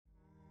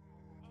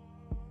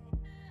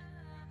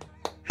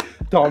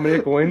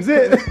Dominic wins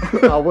it.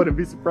 I wouldn't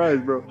be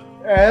surprised, bro.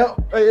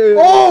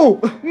 Oh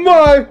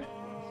my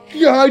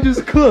God, I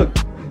just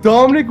cooked.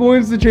 Dominic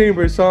wins the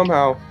chamber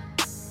somehow.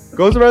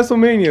 Goes to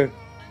WrestleMania.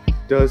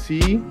 Does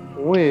he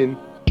win?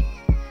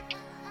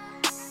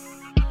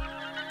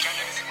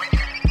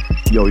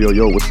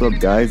 Yo, what's up,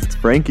 guys? It's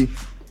Frankie.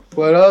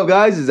 What up,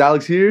 guys? It's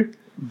Alex here.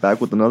 Back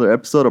with another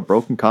episode of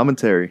Broken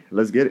Commentary.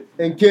 Let's get it.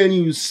 And can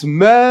you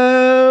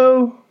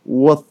smell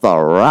What the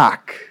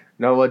rock?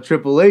 now what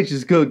Triple H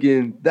is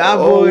cooking? That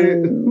boy.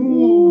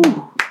 Ooh.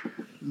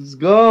 Let's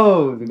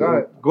go.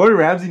 Gordon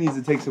Ramsay needs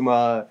to take some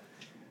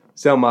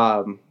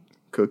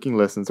Cooking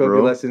lessons, cooking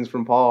bro. lessons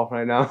from Paul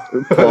right now.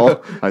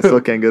 Paul, I still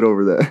can't get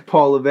over that.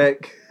 Paul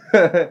Levesque.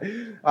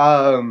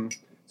 So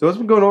what's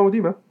been going on with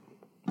you, man?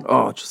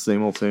 Oh, just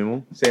same old.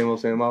 Same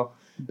old.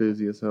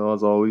 Busy as hell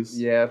as always.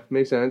 Yeah,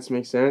 makes sense.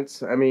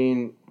 I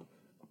mean,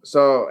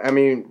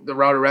 the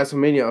road to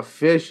WrestleMania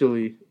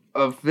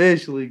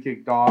officially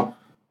kicked off,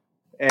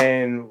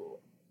 and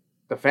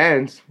the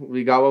fans,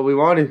 we got what we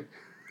wanted.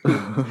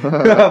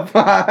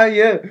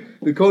 Yeah,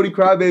 the Cody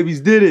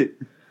Crybabies did it.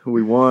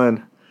 We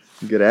won.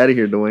 Get out of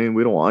here, Dwayne.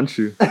 We don't want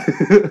you.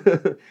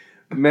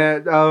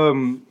 Man,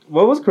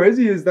 what was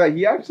crazy is that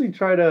he actually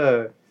tried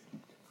to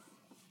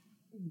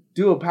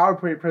do a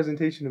PowerPoint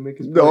presentation to make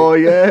his point. Oh,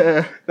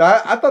 yeah.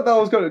 I thought that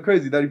was kind of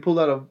crazy that he pulled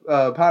out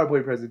a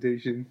PowerPoint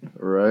presentation.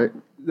 Right.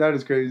 That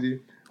is crazy.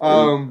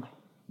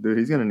 Dude,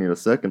 he's going to need a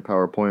second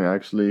PowerPoint,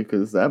 actually,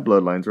 because that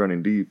bloodline's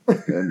running deep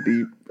and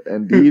deep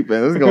and deep,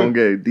 and it's going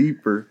to get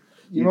deeper.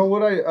 You know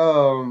what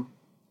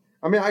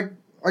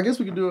I guess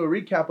we could do a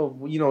recap of,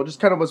 just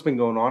kind of what's been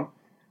going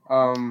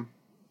on.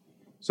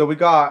 So we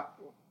got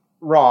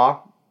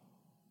Raw.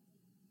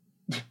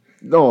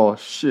 Oh,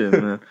 shit,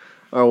 man.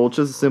 All right, well,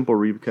 just a simple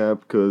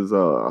recap because,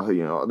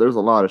 there's a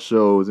lot of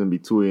shows in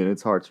between.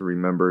 It's hard to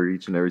remember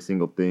each and every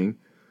single thing,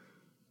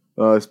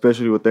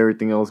 especially with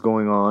everything else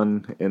going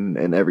on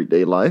in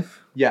everyday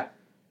life. Yeah.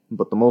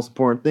 But the most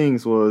important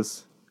things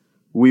was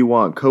we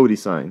want Cody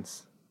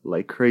signs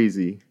like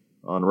crazy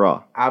on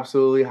Raw.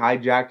 Absolutely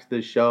hijacked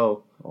the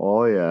show.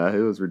 Oh, yeah, it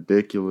was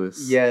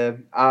ridiculous. Yeah.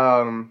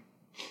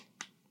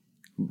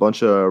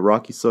 Bunch of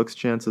Rocky Sucks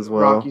chants as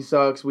well. Rocky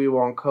sucks. We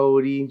want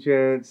Cody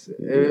chants.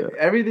 Yeah.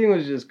 Everything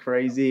was just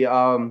crazy.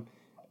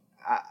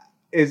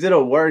 Is it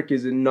a work?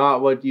 Is it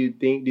not? What do you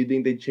think? Do you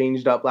think they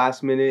changed up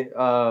last minute?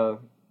 Due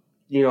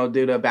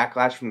to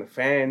backlash from the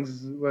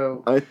fans.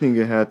 Well, I think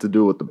it had to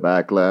do with the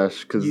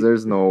backlash because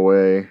there's no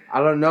way. I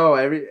don't know.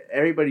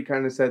 Everybody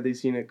kind of said they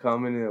seen it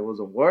coming and it was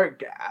a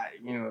work.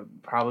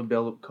 Probably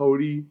build up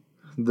Cody.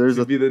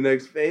 To be the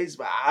next face,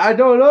 but I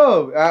don't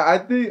know.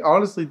 I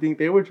honestly think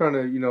they were trying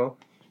to,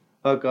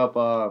 hook up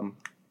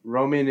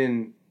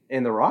Roman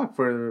and The Rock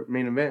for the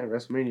main event at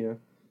WrestleMania.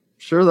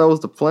 Sure, that was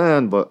the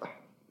plan, but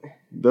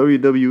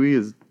WWE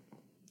is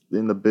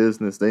in the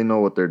business. They know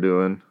what they're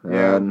doing,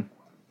 and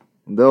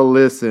they'll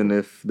listen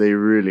if they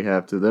really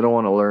have to. They don't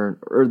want to learn,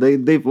 or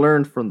they've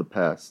learned from the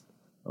past.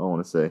 I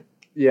want to say.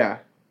 Yeah,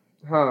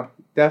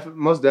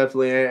 most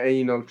definitely.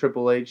 And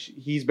Triple H,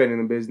 he's been in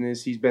the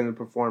business. He's been the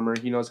performer.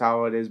 He knows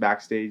how it is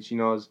backstage. He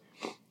knows.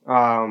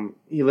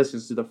 He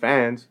listens to the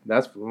fans.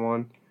 That's for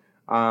one.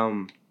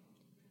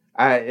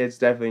 It's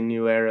definitely a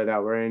new era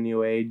that we're in,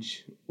 new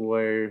age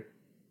where,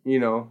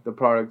 the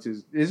product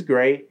is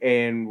great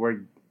and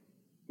we're,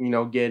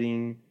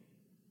 getting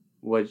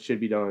what should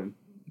be done.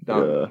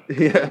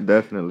 Yeah,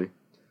 definitely.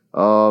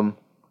 So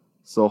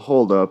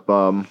hold up.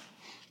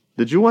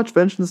 Did you watch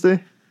Vengeance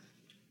Day?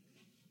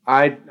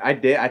 I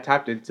did. I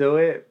tapped into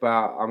it, but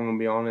I'm gonna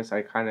be honest.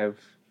 I kind of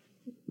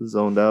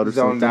zoned out at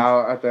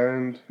the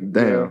end.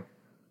 Damn, yeah.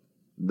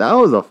 That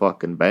was a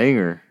fucking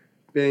banger.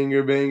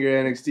 Banger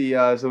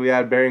NXT. So we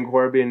had Baron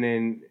Corbin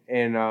and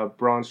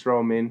Braun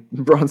Strowman.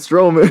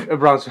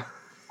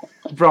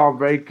 Braun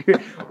Breaker.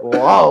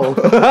 Whoa,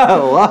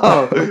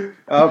 whoa.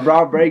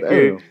 Braun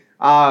Breaker.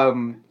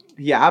 Damn.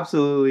 Yeah,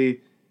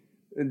 absolutely.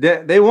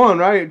 They won,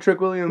 right?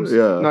 Trick Williams?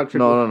 Yeah. Not Trick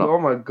No. Oh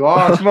my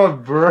gosh, my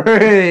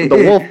brain. The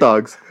Wolf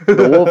Dogs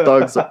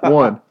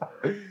won.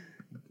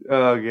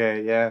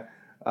 Okay, yeah.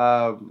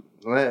 Let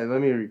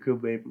me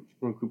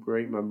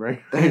recuperate my brain.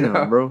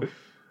 Damn, bro.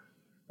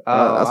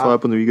 That's what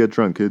happens when you get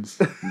drunk,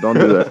 kids. Don't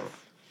do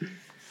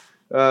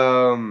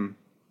that.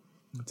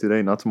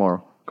 Today, not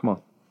tomorrow. Come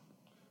on.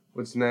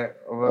 What's next?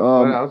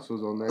 What else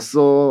was on there?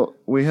 So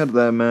we had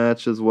that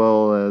match as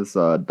well as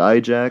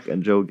Dijak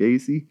and Joe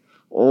Gacy.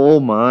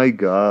 Oh my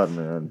god,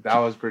 man! That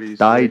was pretty.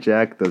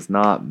 Dijak does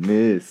not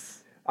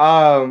miss.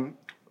 Who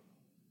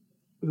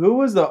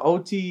was the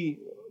OT?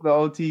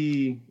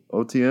 The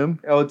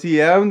OTM.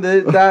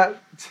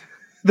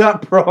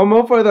 That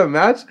promo for the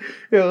match.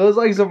 It was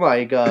like some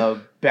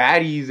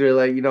baddies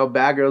or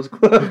bad girls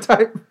club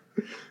type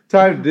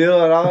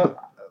deal, and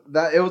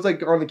it was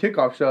like on the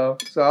kickoff show.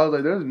 So I was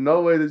like, "There's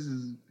no way this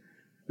is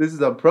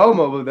a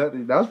promo," but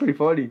that was pretty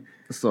funny.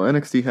 So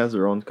NXT has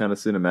their own kind of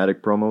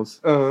cinematic promos.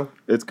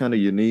 It's kind of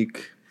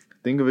unique.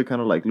 Think of it kind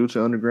of like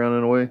Lucha Underground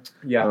in a way.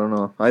 Yeah. I don't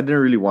know. I didn't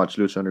really watch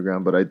Lucha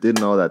Underground, but I did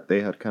know that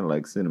they had kind of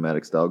like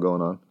cinematic style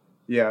going on.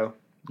 Yeah.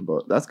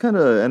 But that's kind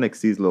of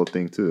NXT's little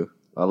thing, too.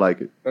 I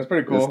like it. That's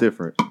pretty cool. It's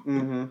different.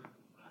 Mm-hmm.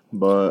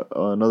 But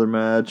another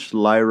match,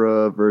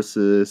 Lyra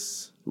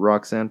versus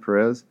Roxanne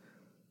Perez.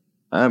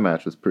 That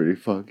match was pretty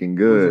fucking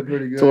good.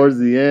 Pretty good. Towards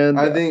the end.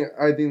 I think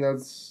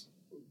that's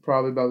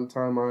probably about the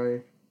time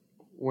I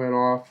went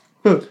off.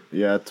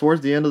 Yeah,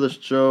 towards the end of the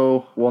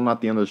show. Well,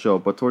 not the end of the show,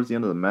 but towards the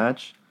end of the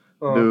match.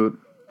 Dude,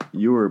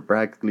 you were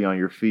practically on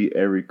your feet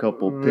every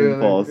couple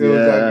pinfalls. It was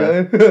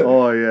that good?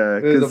 Oh, yeah.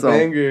 It was a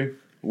banger.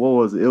 What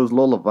was it? It was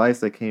Lola Vice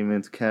that came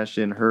in to cash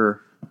in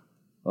her,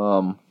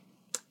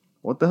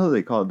 what the hell do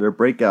they call it? Their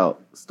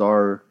breakout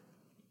star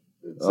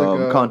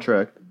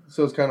contract.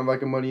 So it's kind of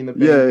like a Money in the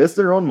Bank. Yeah, it's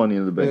their own Money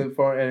in the Bank.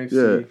 For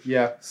NXT,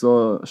 yeah.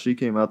 So she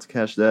came out to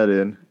cash that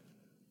in,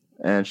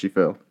 and she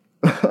fell.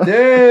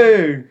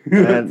 Dang!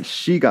 And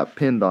she got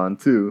pinned on,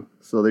 too.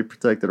 So they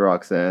protected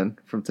Roxanne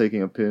from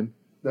taking a pin.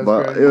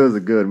 But crazy. It was a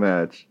good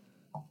match.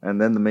 And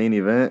then the main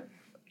event,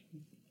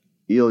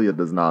 Ilya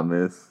does not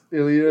miss.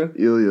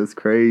 Ilya's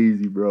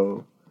crazy,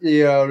 bro.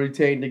 Yeah,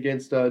 retained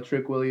against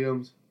Trick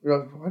Williams.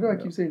 Why do I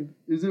keep saying...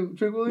 Is it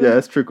Trick Williams? Yeah,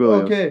 it's Trick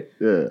Williams. Okay.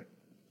 Yeah.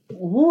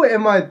 Who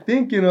am I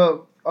thinking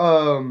of?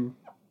 I'm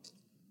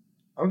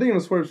thinking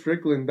of Swerve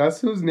Strickland.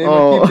 That's whose name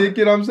I keep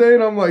thinking I'm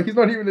saying. I'm like, he's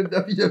not even in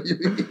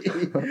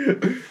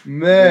WWE.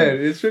 Man,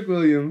 it's Trick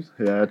Williams.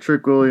 Yeah,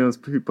 Trick Williams,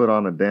 he put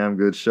on a damn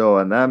good show.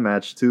 And that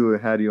match, too,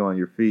 it had you on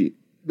your feet.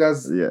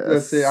 That's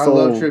it. I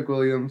love Trick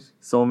Williams.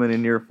 So many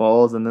near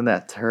falls. And then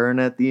that turn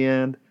at the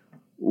end.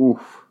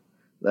 Oof.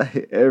 That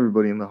hit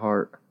everybody in the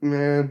heart.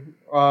 Man.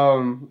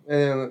 And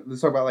then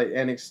let's talk about like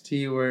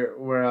NXT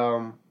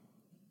where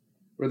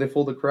they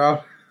fooled the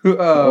crowd.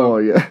 Oh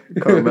yeah,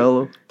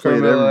 Carmelo.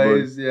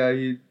 Hayes, yeah,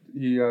 he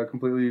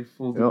completely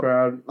fooled the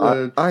crowd.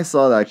 I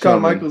saw that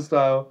Shawn coming. Michaels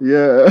style.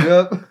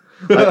 Yeah.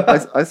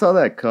 Yep. I saw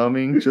that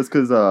coming just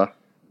because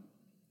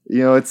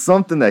it's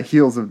something that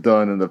heels have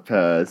done in the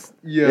past.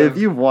 Yeah. If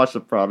you've watched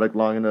the product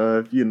long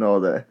enough, you know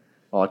that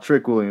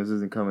Trick Williams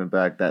isn't coming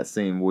back that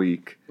same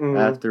week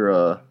after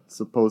a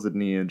supposed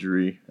knee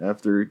injury,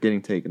 after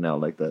getting taken out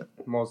like that.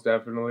 Most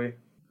definitely.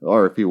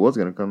 Or if he was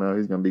going to come out,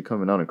 he's going to be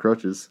coming out in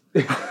crutches.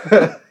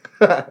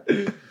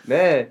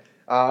 Man.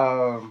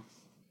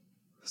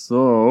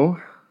 So,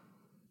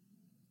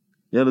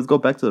 yeah, let's go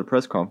back to the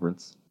press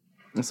conference.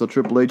 So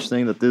Triple H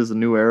saying that this is a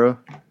new era.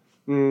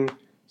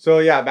 So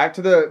yeah, back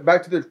to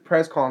the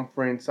press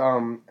conference.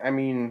 I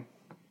mean,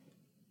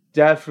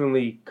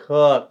 definitely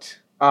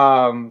cooked.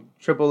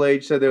 Triple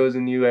H said there was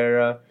a new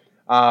era.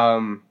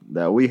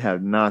 That we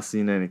have not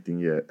seen anything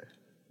yet.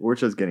 We're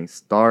just getting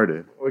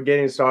started. We're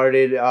getting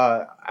started.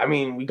 I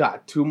mean, we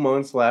got 2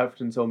 months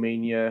left until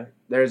Mania.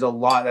 There's a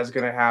lot that's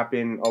going to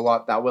happen, a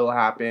lot that will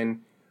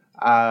happen.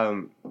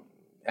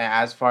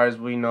 As far as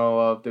we know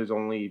of, there's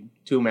only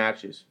 2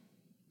 matches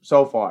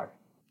so far.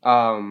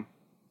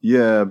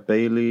 Yeah,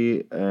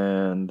 Bailey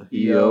and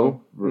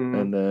Io.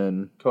 And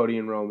then Cody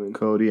and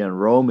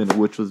Roman,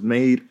 which was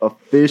made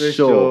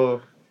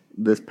official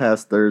this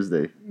past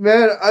Thursday.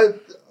 Man,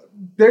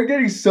 they're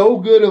getting so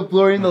good at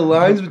blurring the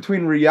lines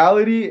between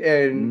reality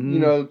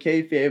and,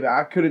 kayfabe.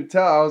 I couldn't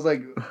tell. I was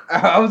like,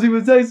 I was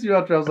even texting you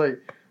after. I was like,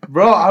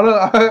 bro,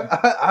 I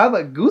had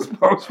like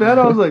goosebumps, man.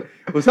 I was like,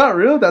 was that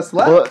real? That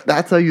slap? But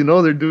that's how you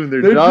know they're doing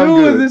their job good. They're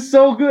doing good. this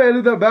so good. And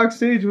then that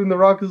backstage when The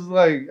Rock was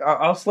like,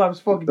 I'll slap his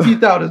fucking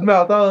teeth out his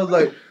mouth. I was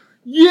like,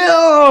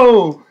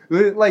 yo!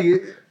 Like,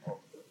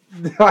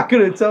 I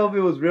couldn't tell if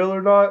it was real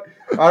or not.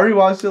 I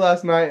rewatched it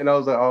last night and I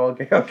was like, oh,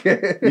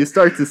 okay. You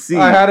start to see.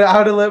 I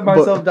had to let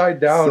myself die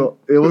down. So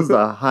it was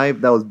the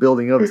hype that was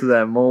building up to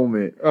that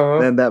moment.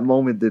 And that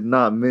moment did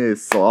not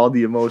miss. So all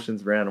the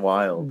emotions ran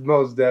wild.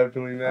 Most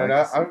definitely, man.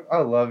 I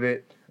love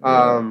it.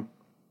 Yeah.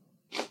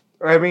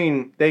 I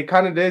mean, they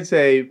kind of did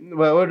say,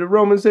 well, what did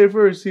Roman say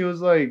first? He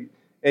was like,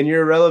 and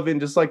you're irrelevant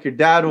just like your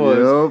dad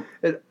was.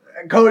 Yep.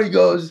 And Cody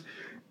goes,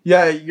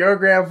 yeah, your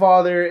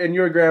grandfather and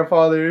your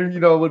grandfather,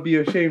 would be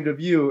ashamed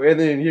of you. And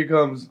then here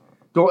comes,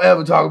 don't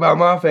ever talk about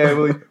my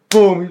family.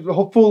 Boom,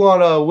 full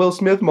on a Will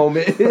Smith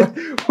moment.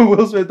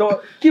 Will Smith, don't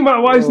keep my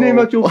wife's name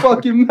out your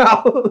fucking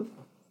mouth.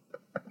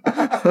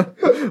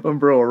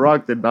 Bro,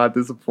 Rock did not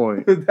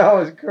disappoint. That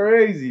was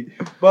crazy.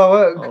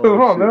 But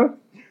come on,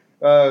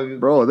 man.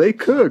 Bro, they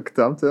cooked.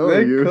 I'm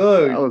telling you. They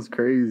cooked. That was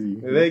crazy.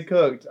 They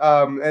cooked.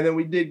 And then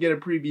we did get a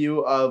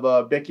preview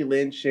of Becky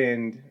Lynch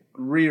and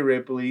Rhea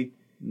Ripley.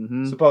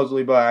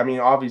 Supposedly, but I mean,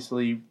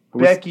 obviously,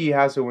 Becky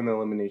has to win the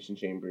Elimination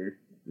Chamber.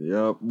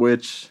 Yep,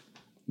 which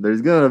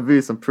there's gonna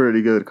be some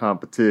pretty good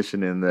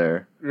competition in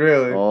there.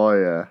 Really? Oh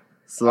yeah.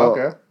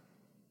 So,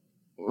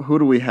 who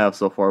do we have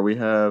so far? We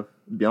have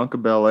Bianca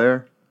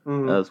Belair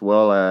as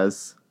well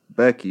as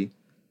Becky,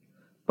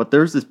 but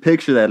there's this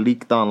picture that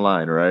leaked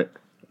online, right?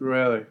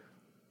 Really?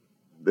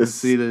 Let's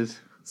see this.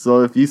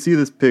 So if you see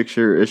this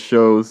picture, it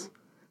shows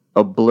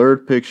a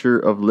blurred picture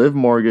of Liv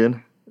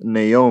Morgan,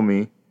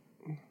 Naomi,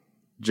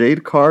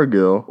 Jade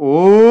Cargill,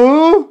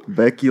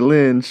 Becky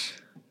Lynch,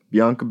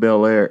 Bianca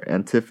Belair,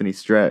 and Tiffany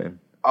Stratton.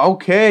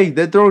 Okay,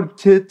 they throw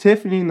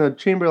Tiffany in the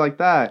chamber like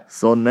that.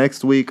 So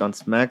next week on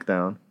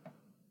SmackDown,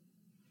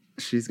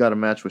 she's got a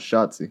match with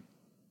Shotzi.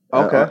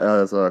 Okay.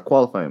 As a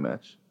qualifying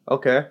match.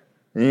 Okay.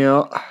 You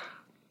know,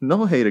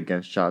 no hate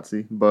against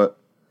Shotzi, but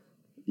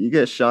you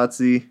get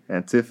Shotzi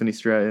and Tiffany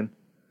Stratton.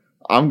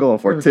 I'm going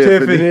for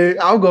Tiffany.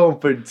 I'm going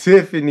for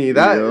Tiffany.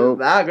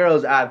 That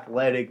girl's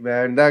athletic,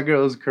 man. That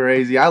girl's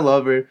crazy. I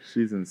love her.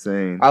 She's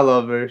insane. I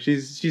love her.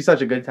 She's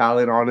such a good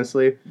talent,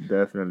 honestly.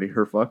 Definitely.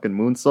 Her fucking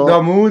moonsault.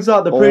 The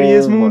moonsault, the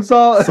prettiest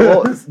moonsault.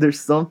 So there's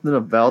something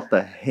about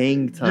the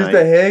hang time. Just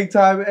the hang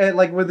time, and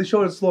like when they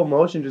show it in slow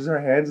motion, just her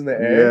hands in the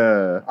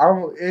air.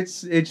 Yeah.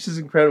 It's just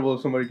incredible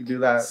if somebody could do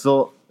that.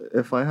 So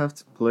if I have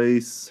to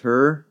place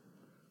her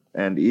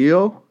and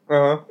Io,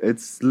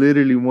 it's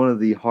literally one of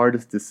the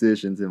hardest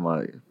decisions in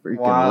my freaking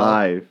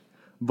life.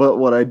 But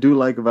what I do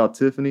like about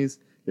Tiffany's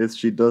is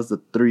she does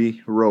the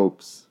 3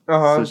 ropes.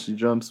 So she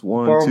jumps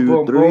 1,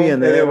 2, 3,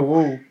 and then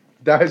woo.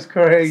 That's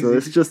crazy. So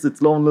it's just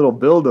its own little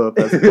build-up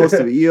as opposed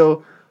to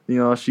Io. You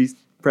know, she's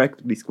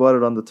practically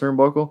squatted on the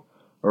turnbuckle,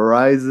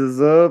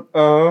 rises up,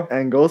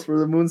 and goes for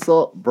the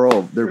moonsault.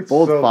 Bro, they're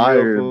both so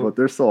fired, beautiful. But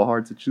they're so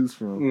hard to choose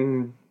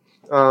from.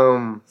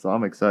 So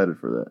I'm excited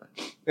for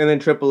that. And then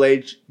Triple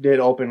H did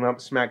open up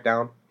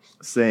SmackDown,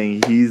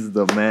 saying he's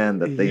the man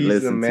that they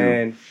listen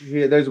to.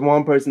 There's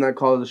one person that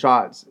calls the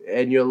shots,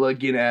 and you're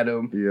looking at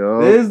him.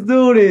 Yep. This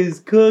dude is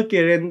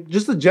cooking, and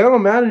just the general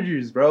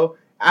managers, bro.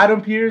 Adam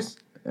Pearce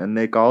and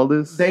Nick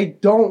Aldis. They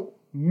don't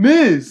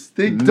miss.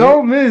 They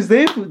don't miss.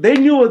 They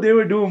knew what they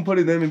were doing,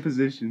 putting them in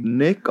position.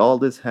 Nick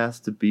Aldis has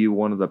to be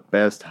one of the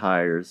best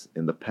hires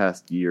in the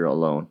past year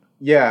alone.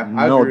 Yeah,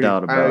 no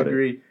doubt about it. I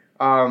agree.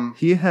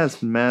 He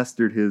has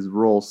mastered his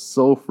role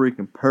so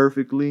freaking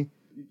perfectly.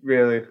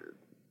 Really?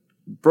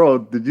 Bro,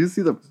 did you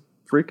see the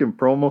freaking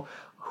promo?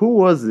 Who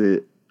was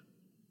it?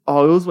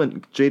 Oh, it was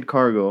when Jade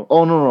Cargill.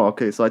 Oh, no.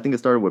 Okay, so I think it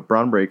started with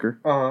Braun Breaker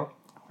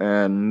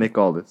and Nick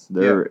Aldis.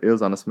 It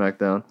was on a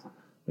SmackDown.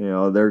 You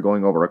know, they're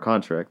going over a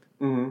contract.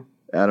 Mm-hmm.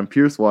 Adam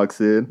Pearce walks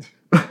in,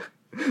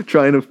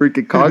 trying to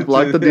freaking cock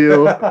block the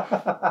deal.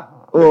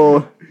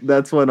 Well,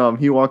 that's when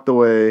he walked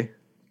away.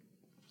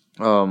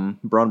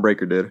 Braun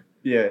Breaker did.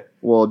 Yeah.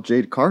 Well,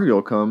 Jade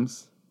Cargill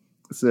comes,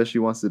 says she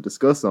wants to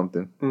discuss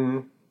something.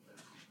 Mm-hmm.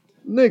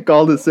 Nick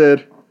Aldis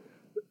said,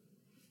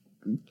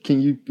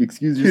 "Can you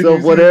excuse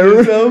yourself?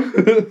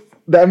 Whatever."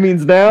 That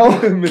means now,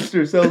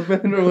 Mr.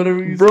 Salesman or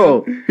whatever you said.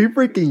 Bro, he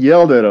freaking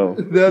yelled at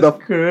him.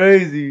 That's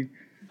crazy.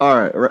 All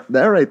right,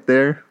 that right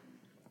there.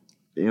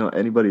 You know,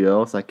 anybody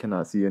else? I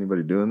cannot see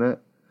anybody doing that.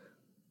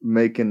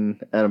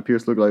 Making Adam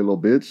Pearce look like a little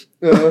bitch.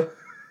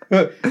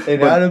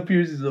 Adam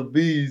Pearce is a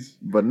beast.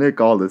 But Nick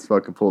Aldis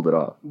fucking pulled it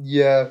off.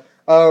 Yeah.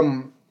 I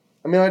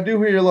mean, I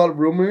do hear a lot of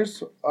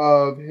rumors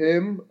of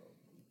him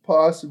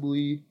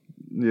possibly.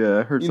 Yeah,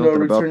 I heard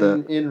something about that.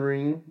 Returning in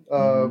ring.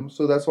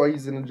 So that's why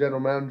he's in a general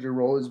manager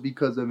role, is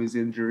because of his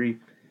injury.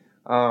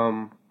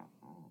 I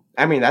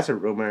mean, that's a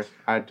rumor.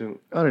 I didn't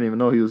even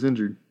know he was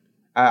injured.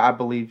 I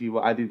believe he will.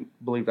 I didn't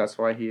believe that's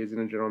why he is in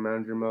a general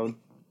manager mode.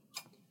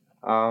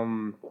 I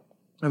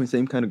mean,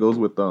 same kind of goes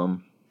with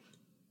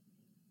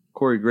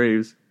Corey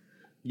Graves.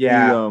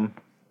 Yeah.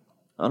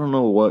 I don't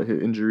know what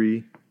his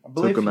injury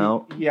took him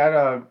out. He had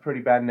a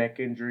pretty bad neck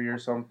injury or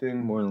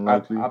something. More than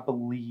likely. I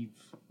believe,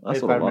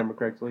 if I remember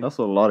correctly. That's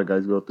what a lot of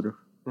guys go through.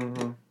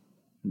 Mm-hmm.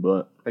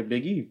 But like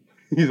Big E.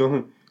 He's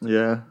on.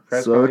 Yeah.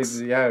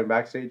 Sucks. Yeah,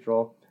 backstage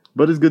role.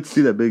 But it's good to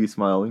see that Big E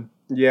smiling.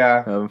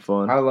 Yeah. Having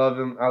fun. I love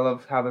him. I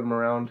love having him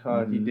around.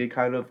 He did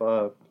kind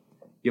of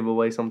give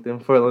away something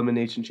for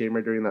Elimination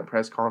Chamber during that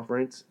press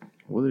conference.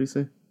 What did he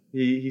say?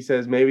 He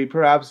says maybe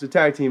perhaps a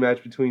tag team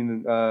match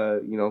between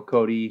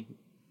Cody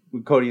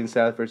and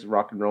Seth versus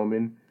Rock and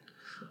Roman.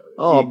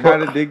 Oh, he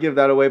kind of did give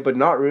that away, but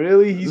not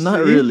really.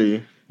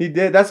 Really. He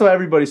did. That's what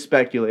everybody's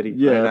speculating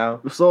right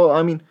now. So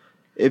I mean,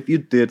 if you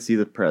did see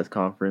the press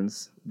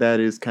conference, that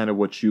is kind of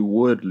what you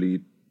would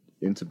lead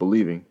into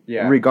believing.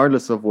 Yeah.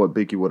 Regardless of what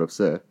Big E would have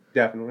said.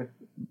 Definitely.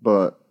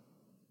 But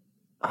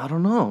I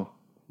don't know.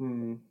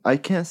 I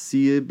can't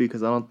see it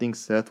because I don't think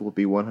Seth will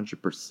be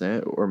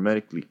 100% or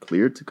medically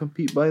cleared to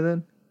compete by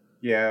then.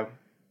 Yeah.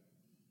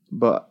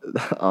 But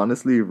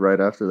honestly, right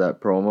after that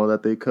promo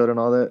that they cut and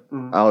all that,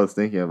 I was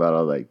thinking about it.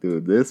 I was like,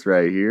 dude, this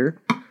right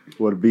here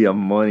would be a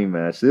money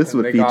match. This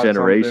would feed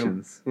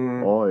generations.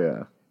 Oh,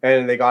 yeah.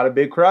 And they got a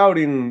big crowd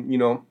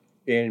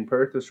in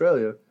Perth,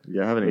 Australia.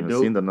 Yeah, I haven't even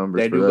seen the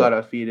numbers. They do got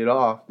to feed it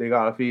off. They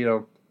got to feed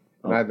them.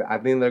 And I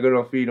think they're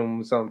gonna feed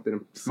them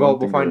something. Well,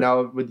 we'll find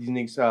out with these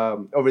next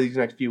over these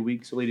next few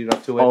weeks leading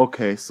up to it.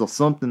 Okay, so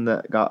something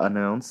that got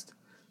announced.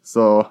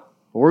 So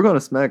we're gonna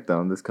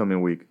SmackDown this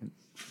coming week.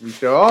 We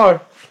sure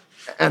are.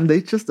 And they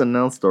just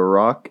announced The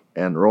Rock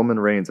and Roman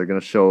Reigns are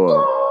gonna show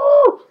up.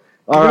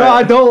 All right.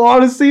 I don't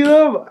want to see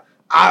them.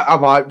 I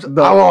want to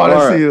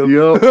see them.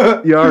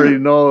 You already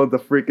know the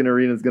freaking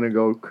arena is gonna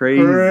go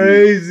crazy.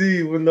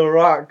 Crazy when The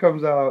Rock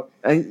comes out.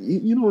 And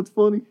you know what's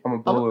funny?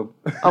 I'm gonna pull him.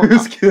 I'm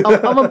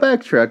gonna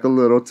backtrack a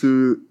little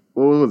to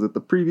what was it?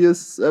 The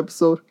previous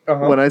episode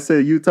when I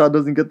said Utah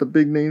doesn't get the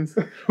big names.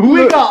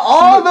 We got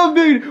all the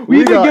big.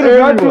 We didn't get a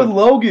match with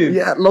Logan.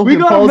 Yeah, Logan.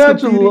 We got a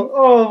match with.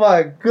 Oh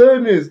my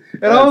goodness!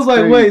 And I was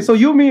like, wait. So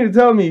you mean to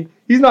tell me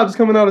he's not just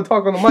coming out to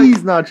talk on the mic?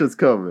 He's not just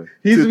coming.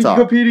 He's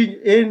competing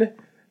in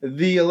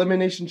the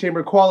Elimination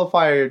Chamber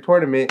qualifier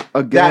tournament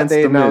against that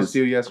they announced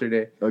you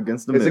yesterday.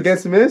 Against the Miz. It's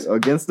against the Miz?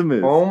 Against the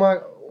Miz. Oh my.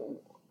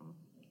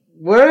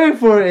 We're in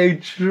for a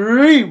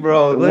treat,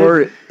 bro.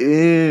 We're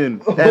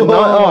in. And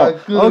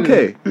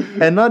okay.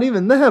 And not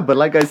even that, but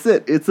like I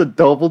said, it's a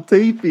double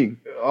taping.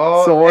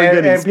 Oh, so we're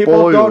getting and people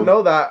spoiled. don't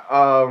know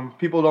that.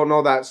 People don't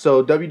know that.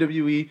 So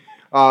WWE,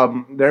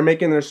 they're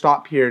making their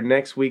stop here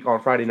next week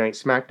on Friday Night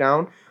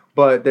SmackDown.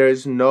 But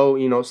there's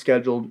no,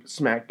 scheduled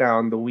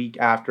SmackDown the week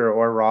after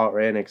or Raw or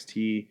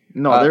NXT.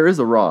 No, there is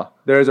a Raw.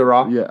 There is a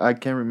Raw? Yeah, I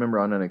can't remember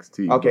on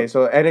NXT. Okay,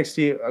 so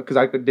NXT, because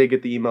I did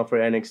get the email for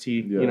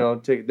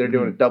NXT, they're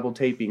doing a double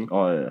taping.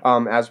 Oh,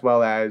 yeah. As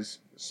well as,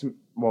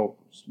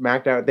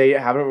 SmackDown. They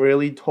haven't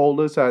really told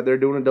us that they're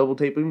doing a double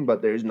taping,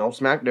 but there's no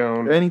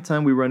SmackDown.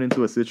 Anytime we run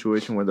into a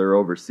situation where they're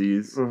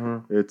overseas,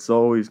 it's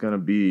always going to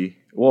be,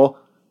 well,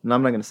 and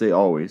I'm not going to say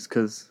always,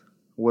 because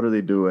what are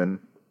they doing?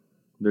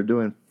 They're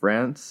doing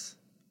France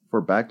for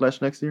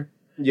Backlash next year.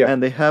 Yeah.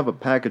 And they have a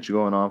package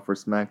going on for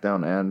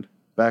SmackDown and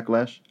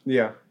Backlash.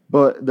 Yeah.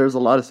 But there's a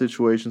lot of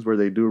situations where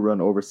they do run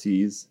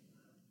overseas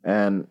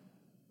and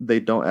they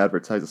don't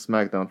advertise a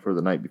SmackDown for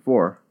the night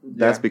before. Yeah.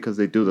 That's because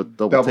they do the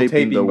double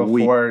taping the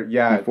week before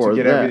to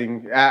get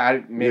everything.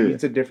 Maybe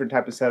it's a different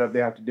type of setup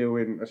they have to do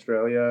in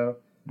Australia.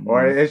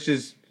 Or it's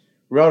just...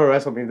 Real to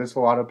wrestle, there's a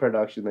lot of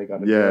production they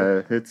got to do.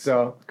 Yeah, it's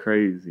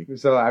crazy.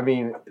 So,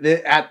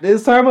 at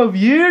this time of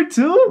year,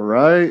 too.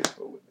 Right.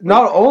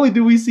 Not only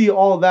do we see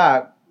all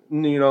that,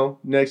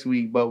 next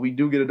week, but we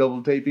do get a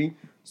double taping.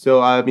 So,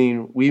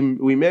 we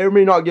may or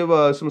may not give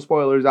some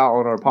spoilers out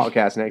on our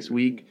podcast next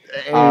week.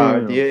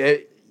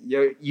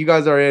 You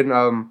guys are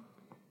in,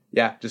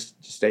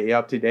 just stay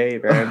up to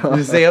date, man.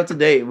 Just stay up to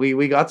date.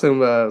 We got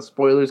some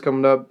spoilers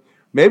coming up.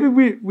 Maybe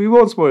we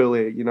won't spoil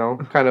it,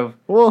 kind of.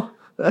 Well...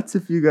 That's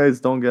if you guys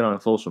don't get on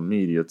social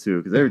media, too,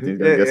 because everything's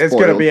going to get spoiled. It's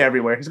going to be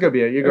everywhere. It's going to be...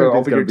 You're going to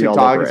open your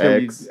TikTok. It's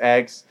going to be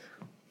X.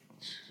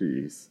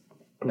 Jeez.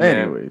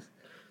 Anyways.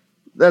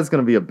 That's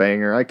going to be a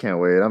banger. I can't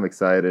wait. I'm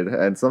excited.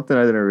 And something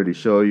I didn't really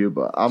show you,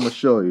 but I'm going to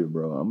show you,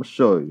 bro. I'm going to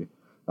show you.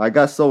 I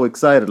got so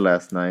excited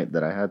last night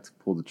that I had to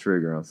pull the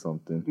trigger on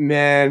something.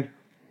 Man.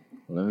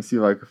 Let me see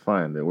if I can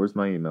find it. Where's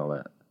my email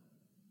at?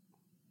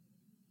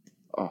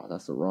 Oh,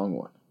 that's the wrong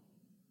one.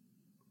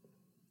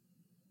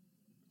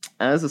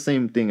 And it's the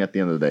same thing at the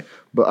end of the day.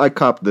 But I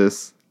copped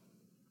this.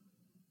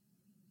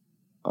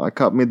 I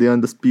copped me the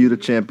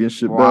Undisputed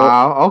Championship belt.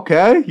 Wow,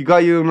 okay. You got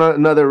you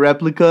another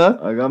replica.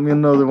 I got me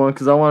another one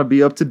because I want to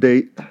be up to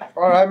date.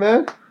 All right,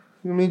 man.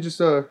 Let me just,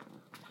 you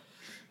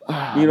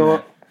know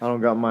what? I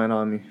don't got mine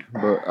on me.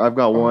 But I've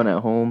got one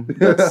at home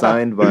that's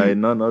signed by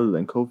none other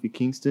than Kofi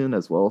Kingston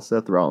as well as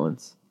Seth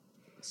Rollins.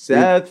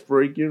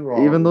 Freaking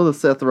Rollins. Even though the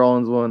Seth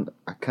Rollins one,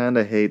 I kind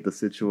of hate the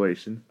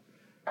situation.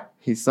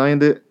 He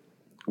signed it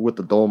with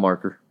the dole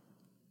marker.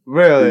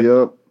 Really?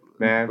 Yep.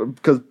 Man.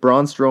 Because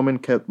Braun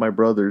Strowman kept my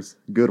brother's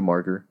good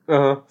marker.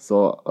 Uh-huh.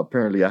 So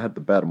apparently I had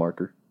the bad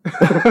marker.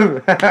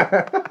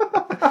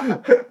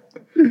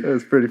 It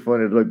was pretty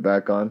funny to look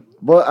back on.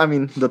 But,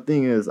 the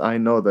thing is, I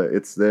know that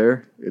it's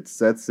there. It's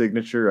Seth's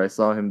signature. I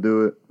saw him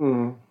do it.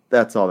 Mm.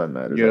 That's all that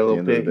matters. You get a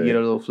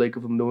little flake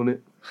of him doing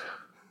it.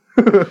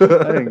 I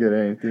didn't get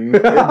anything.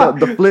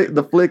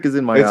 The flick is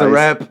in my eyes. It's a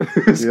wrap.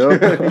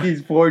 Yep.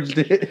 He's forged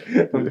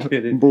it. I'm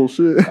kidding.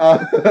 Bullshit.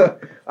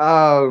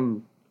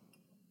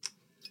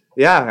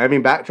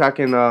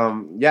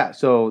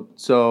 Backtracking.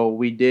 So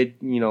we did,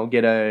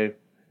 get a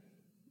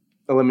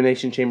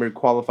Elimination Chamber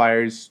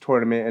qualifiers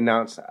tournament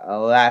announced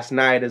last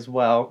night as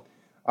well.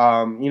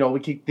 We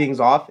kicked things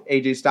off.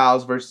 AJ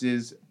Styles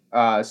versus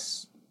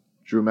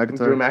Drew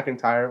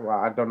McIntyre. Well,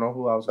 I don't know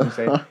who I was going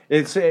to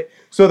say.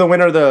 So the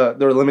winner of the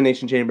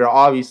Elimination Chamber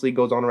obviously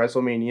goes on to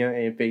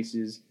WrestleMania and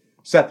faces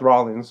Seth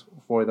Rollins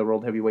for the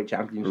World Heavyweight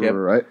Championship.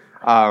 Right.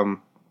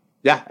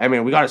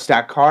 We got a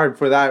stacked card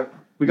for that.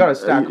 We got a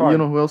stacked card. You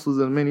know who else was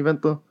in the main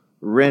event, though?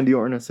 Randy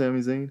Orton and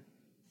Sami Zayn.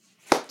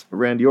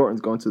 Randy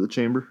Orton's going to the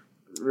Chamber.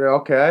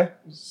 Okay.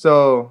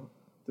 So,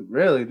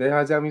 really? They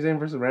had Sami Zayn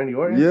versus Randy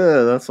Orton?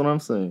 Yeah, that's what I'm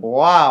saying.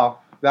 Wow.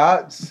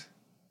 That's...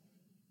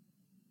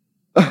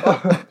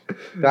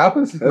 that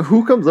was...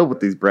 Who comes up with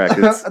these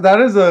brackets?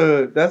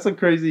 That's a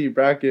crazy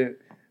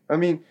bracket.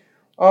 I'm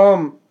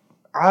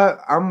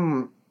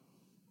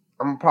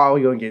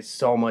probably gonna get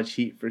so much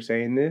heat for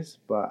saying this,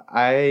 but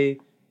I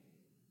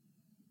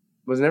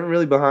was never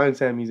really behind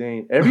Sami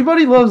Zayn.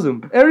 Everybody loves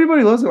him. I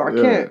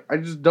can't. I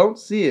just don't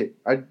see it.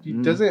 He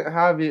doesn't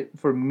have it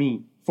for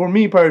me. For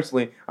me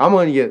personally, I'm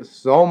gonna get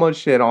so much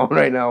shit on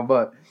right now,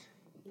 but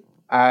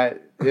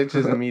it's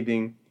just a me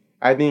thing.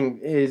 I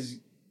think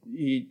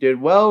he did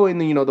well in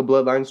the the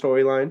Bloodline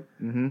storyline.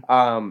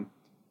 Mm-hmm.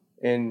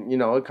 And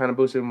it kind of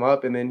boosted him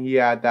up, and then he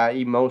had that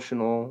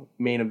emotional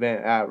main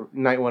event at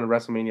Night 1 of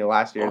WrestleMania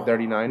last year at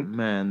 39.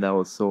 Man, that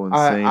was so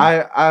insane.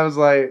 I was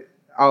like,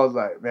 I was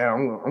like, man,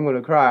 I'm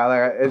gonna cry.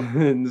 Like,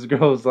 and this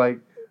girl was like,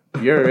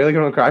 "You're really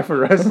gonna cry for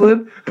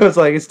wrestling?" I was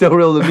like, "It's still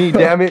real to me,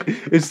 damn it!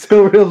 It's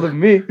still real to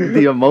me."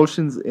 The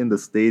emotions in the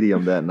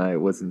stadium that night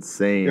was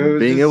insane.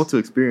 Being able to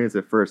experience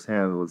it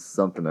firsthand was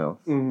something else.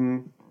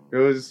 Mm-hmm. It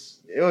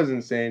was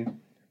insane.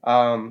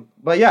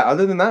 But yeah,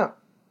 other than that,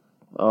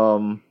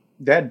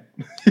 dead.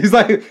 He's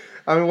like,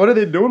 I mean, what are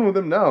they doing with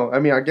him now? I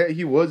mean, I get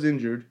he was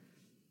injured.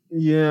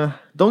 Yeah,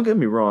 don't get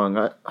me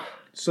wrong.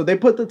 So they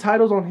put the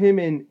titles on him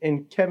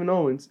and Kevin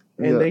Owens,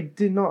 and they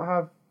did not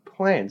have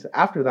plans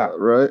after that.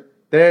 Right.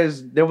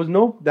 There was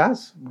no.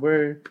 That's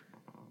where.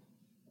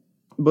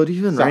 But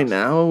even right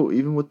now,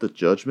 even with the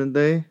Judgment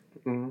Day,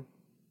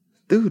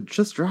 dude,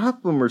 just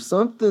drop them or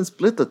something.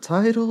 Split the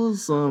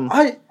titles.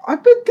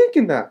 I've been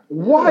thinking that.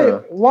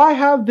 Why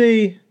have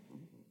they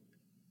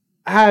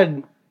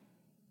had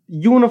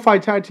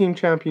unified tag team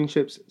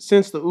championships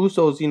since the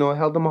Usos,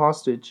 held them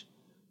hostage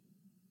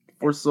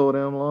for so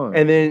damn long?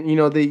 And then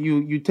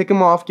you take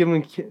them off, give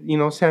them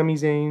Sami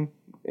Zayn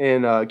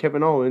and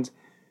Kevin Owens,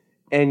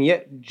 and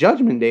yet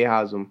Judgment Day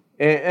has them.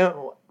 And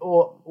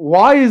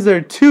why is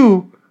there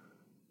two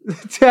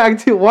tag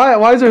team?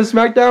 Why is there a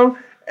SmackDown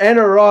and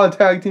a Raw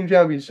tag team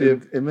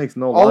championship? It makes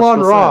no all on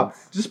Raw.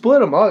 sense. Just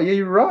split them up. Yeah,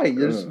 you're right.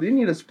 They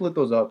need to split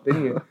those up. They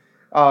need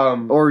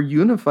or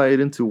unify it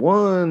into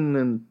one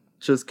and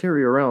just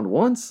carry around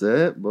one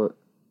set, but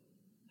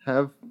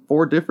have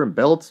 4 different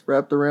belts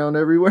wrapped around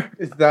everywhere.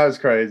 That is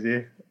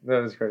crazy.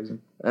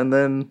 And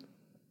then,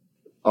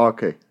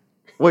 okay,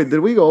 wait, did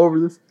we go over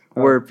this?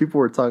 Where people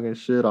were talking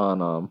shit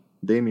on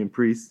Damian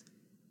Priest,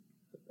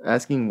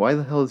 asking why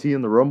the hell is he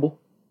in the Rumble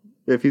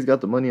if he's got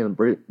the money in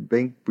the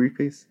bank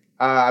briefcase?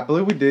 I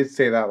believe we did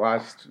say that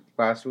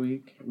last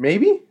week.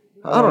 Maybe?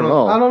 I don't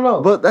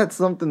know. But that's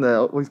something that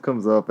always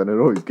comes up, and it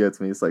always gets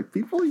me. It's like,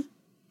 people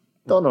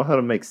don't know how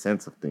to make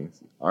sense of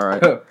things. All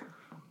right.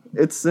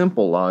 It's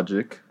simple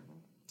logic.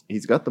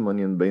 He's got the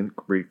money in the bank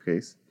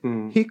briefcase.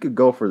 He could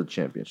go for the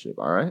championship,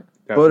 all right?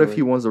 Definitely. But if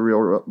he wins the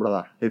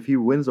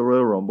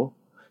Royal Rumble,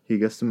 he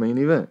gets the main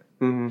event.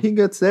 He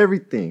gets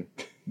everything.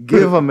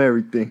 Give him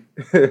everything.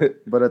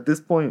 But at this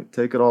point,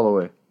 take it all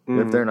away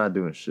if they're not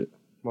doing shit.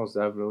 Most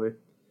definitely.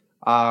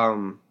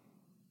 All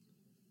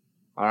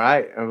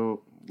right.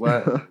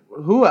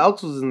 Who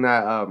else was in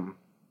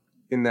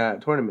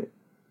that tournament?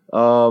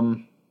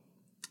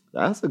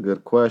 That's a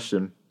good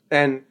question.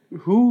 And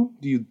who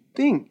do you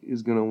think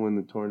is gonna win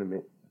the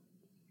tournament?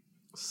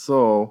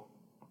 So,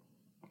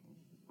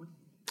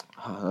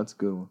 that's a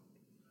good one.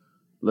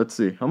 Let's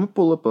see. I'm gonna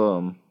pull up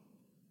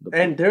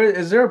and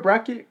is there a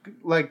bracket?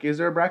 Like, is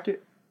there a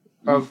bracket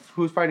of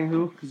who's fighting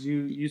who? Because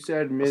you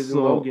said Miz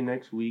and Logan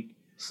next week.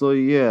 So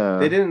yeah,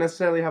 they didn't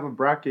necessarily have a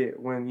bracket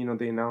when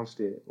they announced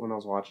it when I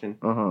was watching.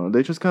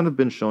 They just kind of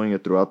been showing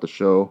it throughout the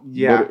show.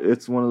 Yeah, but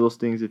it's one of those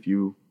things. If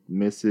you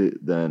miss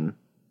it, then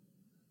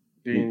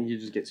you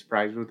just get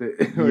surprised with it.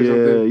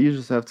 You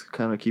just have to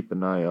kind of keep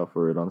an eye out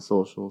for it on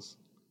socials.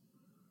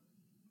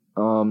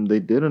 They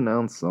did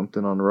announce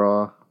something on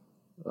Raw,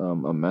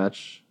 a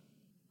match.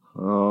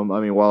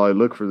 While I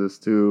look for this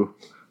too,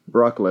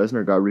 Brock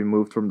Lesnar got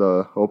removed from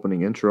the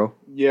opening intro.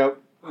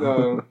 Yep.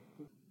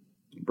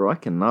 Bro, I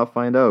cannot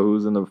find out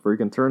who's in the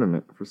freaking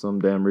tournament for some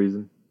damn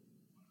reason.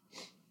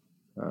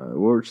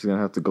 We're just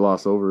gonna have to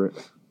gloss over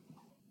it.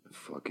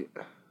 Fuck it.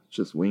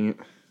 Just wing it.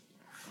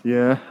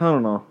 Yeah, I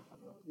don't know.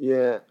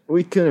 Yeah,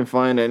 we couldn't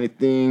find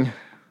anything.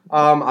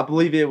 I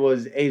believe it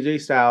was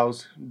AJ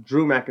Styles,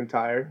 Drew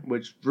McIntyre,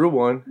 which Drew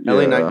won. Yeah.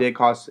 LA Knight did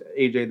cost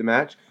AJ the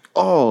match.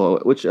 Oh,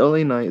 which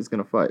LA Knight is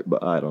gonna fight,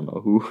 but I don't know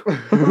who.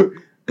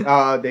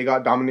 They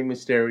got Dominic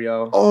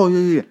Mysterio. Oh,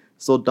 yeah.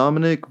 So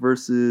Dominic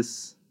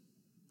versus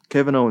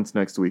Kevin Owens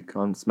next week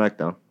on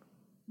SmackDown.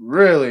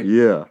 Really?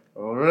 Yeah.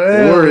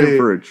 Really? We're in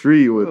for a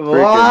treat with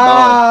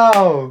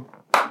freaking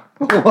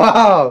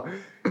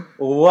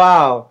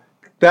Wow.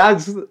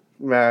 That's,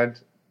 man,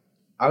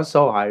 I'm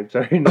so hyped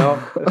right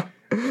now.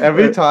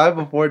 Every time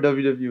before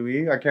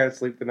WWE, I can't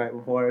sleep the night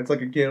before. It's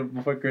like a kid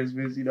before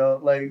Christmas,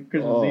 like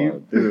Christmas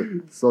Eve.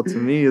 Dude. So to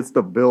me, it's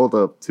the build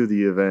up to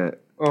the event.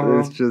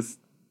 It's just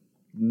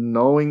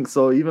knowing.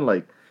 So even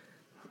like,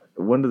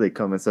 when do they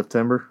come in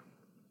September?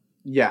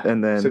 Yeah.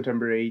 And then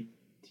September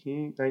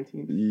 18th,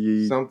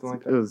 19th, something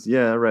like that. It was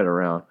right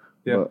around.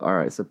 Yeah. But, all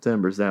right,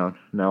 September's down.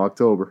 Now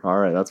October. All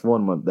right, that's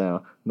 1 month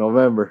down.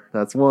 November,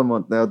 that's 1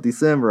 month. Now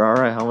December. All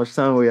right, how much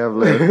time we have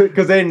left?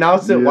 Because they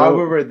announced it while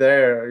we were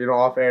there,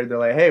 off air. They're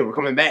like, hey, we're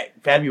coming back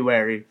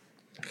February.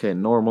 Okay,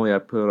 normally I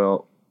put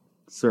out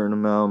a certain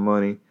amount of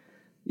money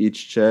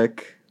each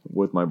check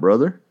with my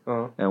brother,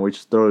 and we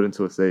just throw it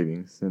into a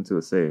savings,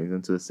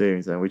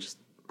 and we just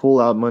pull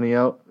out money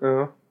out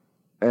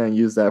and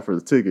use that for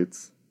the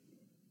tickets.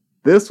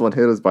 This one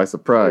hit us by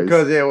surprise.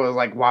 Because it was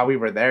like while we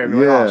were there. And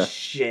we were like, oh,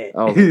 shit.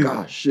 I was like,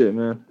 oh, shit,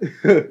 man.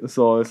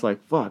 So it's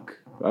like, fuck.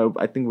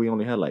 I think we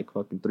only had like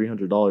fucking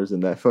 $300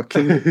 in that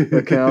fucking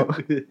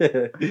account.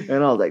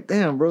 And I was like,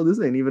 damn, bro, this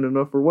ain't even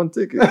enough for one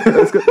ticket.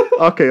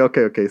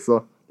 Okay.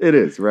 So it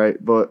is, right?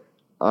 But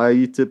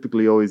I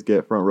typically always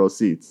get front row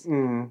seats.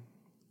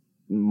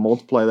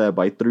 multiply that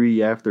by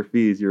 3 after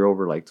fees, you're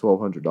over like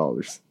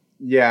 $1,200.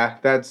 Yeah,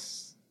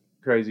 that's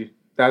crazy.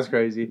 That's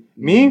crazy.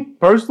 Me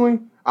personally,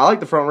 I like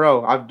the front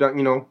row. I've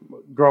done,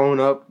 growing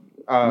up,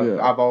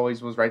 I've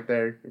always was right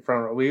there in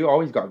front row. We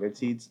always got good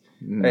seats.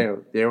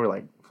 And they were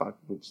like fuck,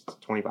 it's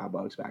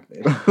 $25 back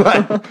then.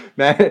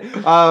 Man,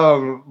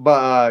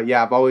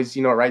 yeah, I've always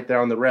right there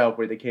on the rail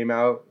where they came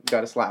out,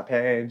 got to slap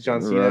hands.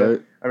 John Cena.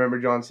 Right. I remember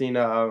John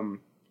Cena.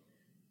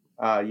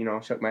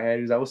 Shook my head.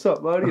 He was like, "What's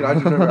up, buddy?" And I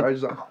just remember, I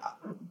just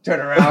turn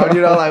around,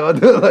 like what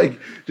the, like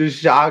just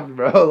shocked,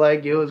 bro.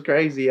 Like it was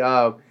crazy.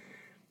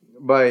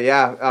 But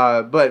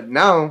yeah, but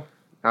now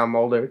I'm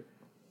older.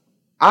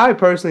 I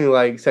personally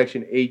like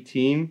section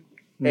 18,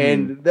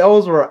 and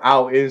those were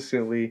out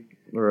instantly.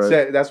 Right.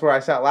 So that's where I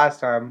sat last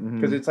time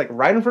because it's like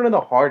right in front of the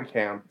hard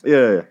cam.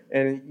 Yeah.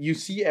 And you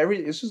see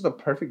it's just a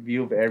perfect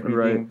view of everything.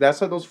 Right. That's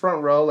like those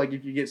front row, like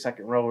if you get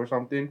second row or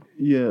something.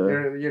 Yeah.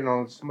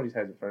 Somebody's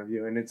head's in front of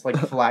you and it's like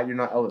flat, you're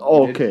not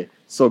elevated. Okay.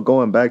 So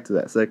going back to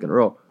that second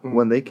row,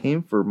 when they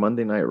came for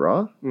Monday Night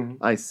Raw,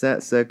 I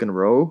sat second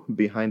row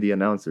behind the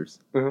announcers.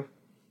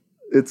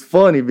 It's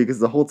funny because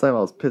the whole time I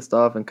was pissed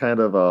off and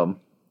kind of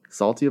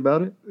salty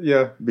about it.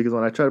 Yeah. Because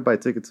when I tried to buy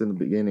tickets in the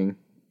beginning,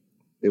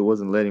 it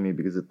wasn't letting me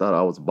because it thought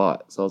I was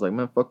bought. So I was like,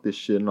 man, fuck this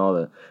shit and all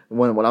that. And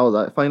when I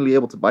was finally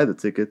able to buy the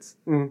tickets,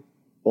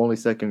 only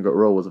second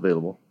row was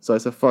available. So I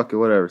said, fuck it,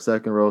 whatever.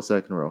 Second row.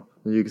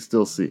 And you can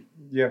still see.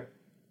 Yeah.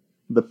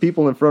 The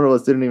people in front of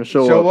us didn't even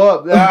show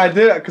up. Yeah, I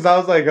did. Because I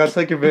was like, I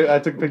took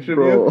a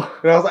picture of you.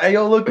 And I was like, hey,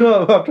 yo, look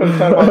up. I'm trying to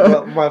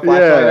shine my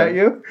flashlight at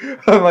you.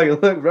 I'm like,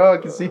 look, bro, I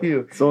can see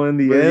you. So in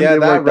the end, yeah,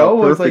 that row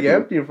was like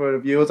empty in front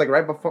of you. It was like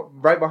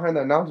right behind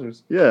the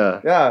announcers. Yeah.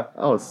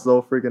 I was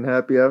so freaking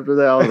happy after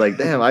that. I was like,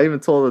 damn, I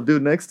even told the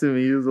dude next to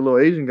me, he was a little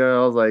Asian guy.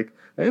 I was like,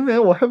 hey,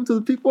 man, what happened to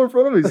the people in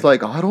front of me? He's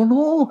like, I don't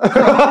know.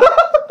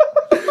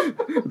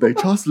 They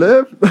just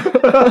left.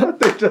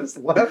 They just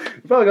left.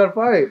 You probably got to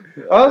fight.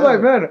 I was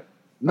like, man.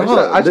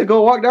 No, I should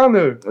go walk down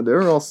there.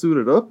 They're all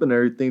suited up and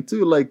everything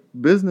too, like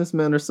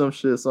businessmen or some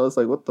shit. So I was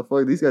like, "What the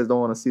fuck? These guys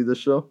don't want to see this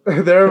show."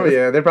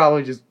 They're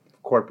probably just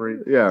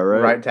corporate. Yeah, right.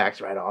 Right,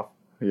 tax write off.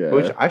 Yeah,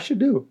 which I should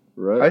do.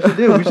 Right, I should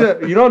do. We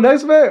should.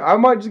 Next event, I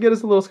might just get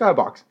us a little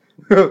skybox.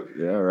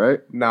 Yeah, right.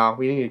 Nah,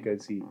 we need a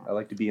good seat. I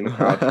like to be in the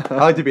crowd.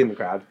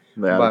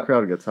 Yeah, the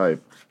crowd gets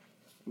hype.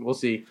 We'll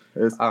see.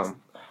 It's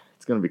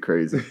gonna be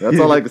crazy. That's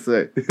all I can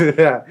say.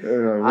 Yeah,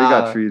 we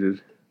got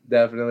treated.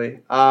 Definitely.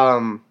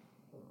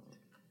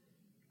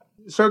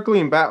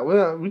 Circling back,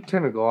 we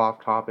tend to go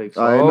off topic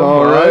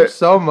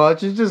so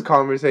much. It's just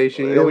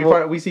conversation.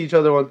 We see each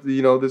other once.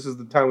 This is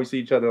the time we see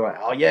each other. Like,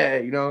 oh yeah,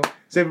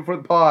 save it for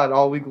the pod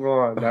all week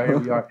long. Now here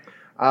we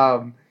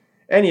are.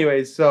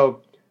 Anyways,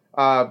 so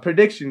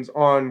predictions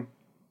on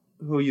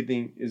who you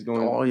think is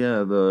going. Oh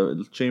yeah,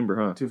 the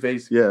chamber, huh? To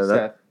face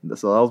Seth.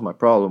 So that was my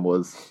problem.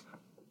 Was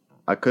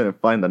I couldn't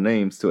find the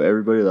names to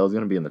everybody that was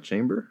going to be in the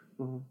chamber,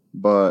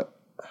 but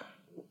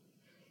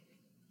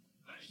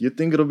you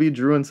think it'll be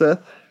Drew and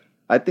Seth?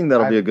 I think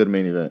that'll be a good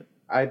main event.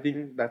 I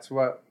think that's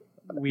what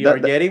we are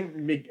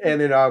getting.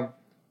 And then,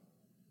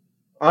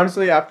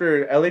 honestly,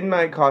 after LA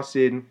Knight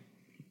costed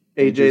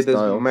AJ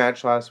this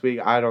match last week,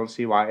 I don't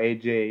see why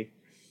AJ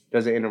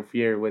doesn't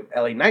interfere with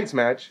LA Knight's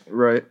match.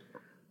 Right.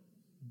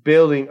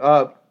 Building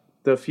up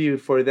the feud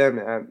for them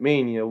at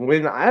Mania.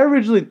 When I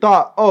originally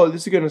thought,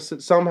 this is going to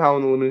somehow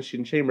in the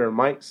Elimination Chamber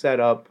might set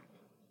up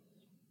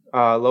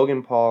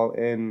Logan Paul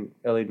and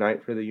LA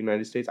Knight for the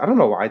United States. I don't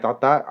know why I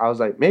thought that. I was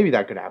like, maybe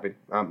that could happen.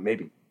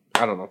 Maybe.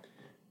 I don't know.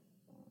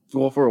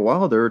 Well, for a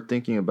while, they were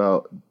thinking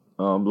about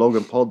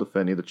Logan Paul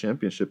defending the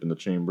championship in the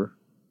chamber.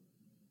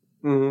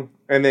 And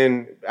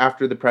then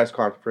after the press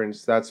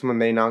conference, that's when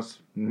they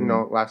announced,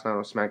 last night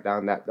on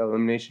SmackDown, that the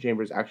Elimination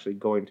Chamber is actually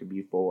going to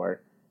be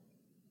for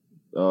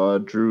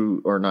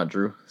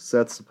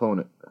Seth's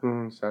opponent.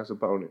 Seth's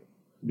opponent.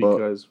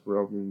 Because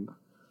Roman.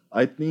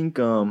 I think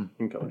and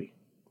Cody.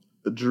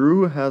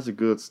 Drew has a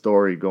good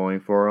story going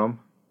for him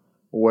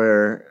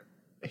where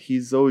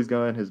he's always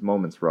gotten his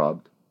moments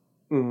robbed.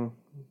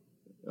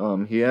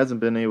 He hasn't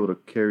been able to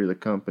carry the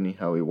company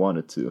how he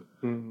wanted to.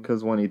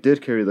 Because when he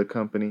did carry the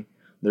company,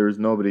 there was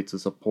nobody to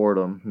support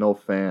him, no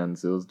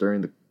fans. It was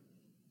during the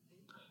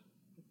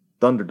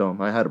Thunderdome.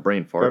 I had a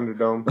brain fart.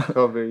 Thunderdome,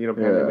 COVID,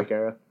 pandemic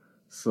era.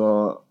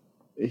 So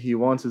he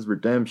wants his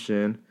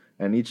redemption,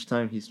 and each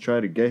time he's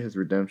tried to get his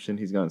redemption,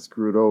 he's gotten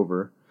screwed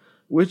over,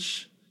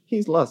 which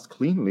he's lost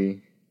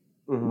cleanly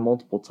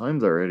multiple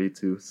times already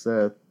to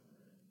Seth.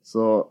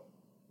 So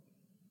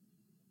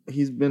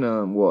he's been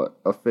a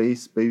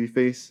baby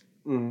face.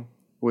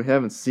 We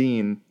haven't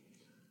seen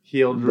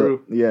heel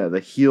Drew.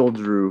 The heel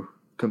Drew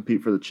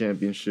compete for the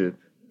championship,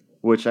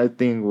 which I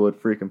think would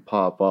freaking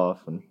pop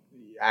off and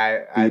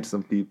beat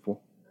some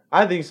people.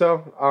 I think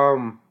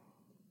so.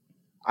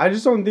 I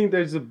just don't think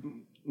there's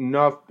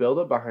enough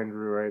build-up behind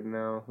Drew right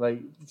now, like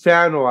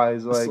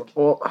fan-wise.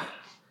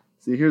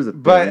 See, here's the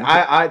thing. But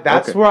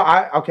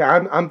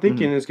I'm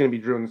thinking it's gonna be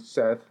Drew and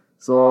Seth.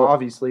 So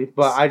obviously,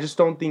 but I just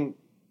don't think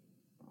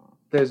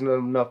there's not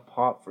enough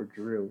pop for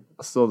Drew.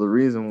 So the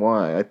reason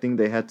why I think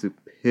they had to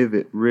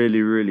pivot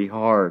really, really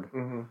hard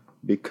Mm-hmm.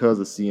 because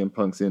of CM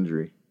Punk's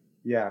injury.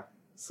 Yeah.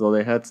 So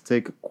they had to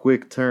take a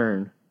quick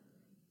turn,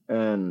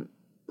 and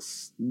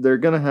they're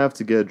going to have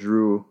to get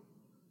Drew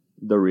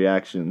the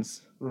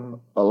reactions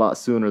a lot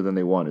sooner than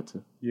they wanted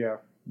to. Yeah.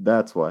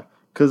 That's why.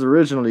 Because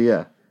originally,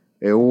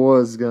 it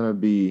was going to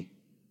be,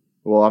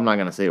 well, I'm not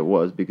going to say it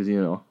was because,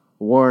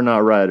 we're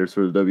not writers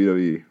for the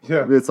WWE.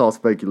 Yeah. It's all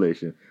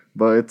speculation.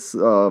 But it's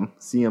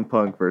CM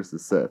Punk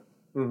versus Seth.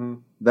 Mm-hmm.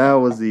 That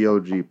was the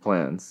OG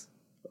plans.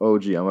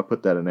 OG, I'm going to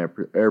put that in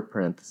air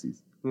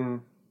parentheses. Mm-hmm.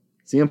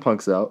 CM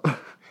Punk's out.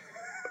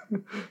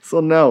 So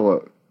now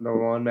what? No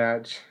one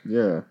match.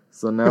 Yeah.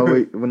 So now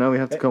we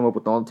have to come up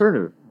with an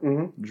alternative.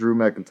 Mm-hmm. Drew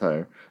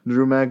McIntyre.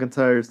 Drew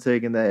McIntyre is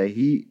taking that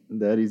heat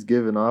that he's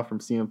given off from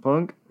CM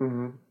Punk,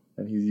 and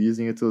he's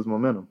using it to his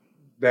momentum.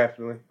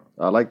 Definitely.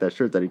 I like that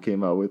shirt that he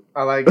came out with.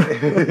 I like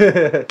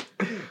it.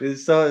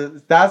 So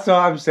that's what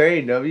I'm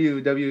saying.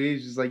 WWE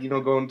is just like,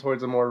 going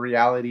towards a more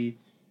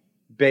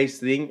reality-based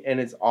thing, and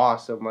it's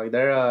awesome. Like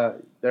they're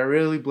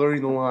really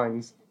blurring the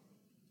lines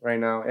right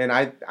now, and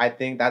I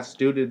think that's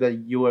due to the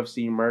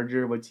UFC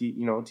merger with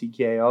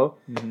TKO.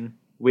 Mm-hmm.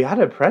 We had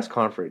a press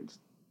conference.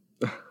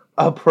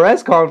 A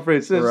press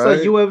conference. It's right?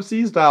 a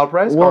UFC style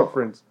press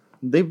conference.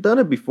 They've done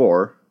it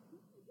before.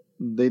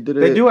 They did it.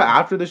 They do it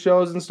after the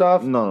shows and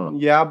stuff. No.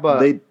 Yeah, but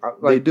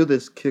they do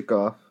this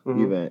kickoff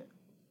event,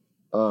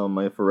 for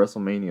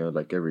WrestleMania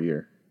like every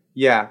year.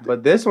 Yeah,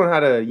 but this one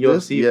had a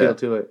UFC feel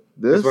to it.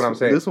 That's what I'm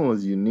saying. This one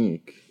was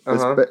unique.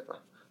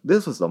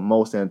 This was the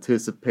most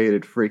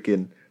anticipated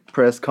freaking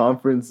press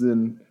conference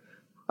in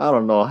I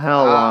don't know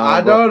how long.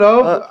 I don't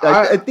know.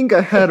 I think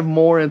I had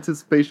more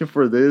anticipation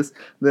for this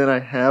than I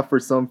have for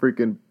some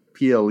freaking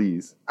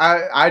PLEs.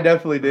 I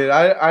definitely did.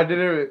 I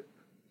didn't.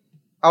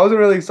 I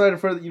wasn't really excited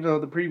for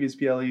the previous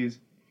PLEs.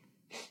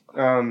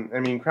 I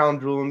mean,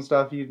 Crown Jewel and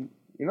stuff. You're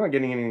not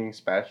getting anything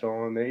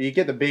special, and you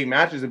get the big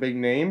matches, the big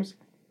names,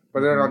 but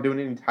they're not doing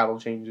any title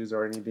changes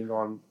or anything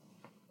on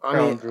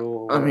Crown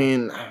Jewel. I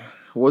mean,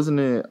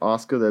 wasn't it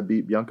Asuka that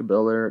beat Bianca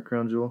Belair at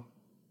Crown Jewel?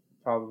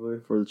 Probably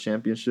for the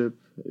championship.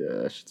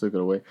 Yeah, she took it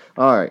away.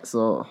 All right,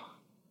 so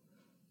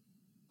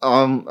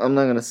I'm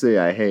not gonna say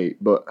I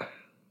hate, but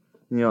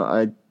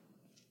I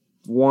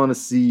want to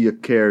see a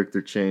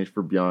character change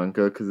for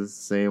Bianca because it's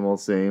the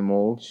same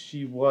old.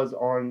 She was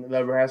on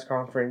the press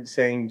conference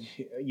saying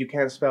you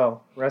can't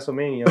spell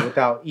WrestleMania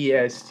without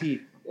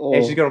EST,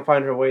 and she's gonna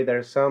find her way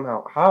there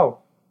somehow. How?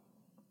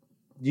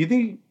 Do you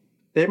think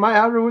they might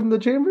have her win the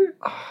chamber?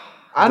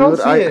 I don't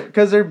see it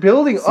because they're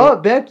building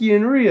up Becky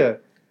and Rhea.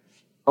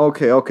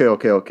 Okay. Hold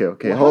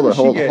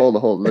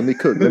on. Let me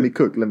cook.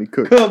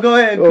 Go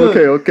ahead.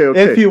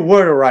 Okay. If you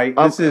were to write,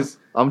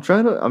 I'm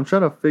trying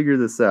to figure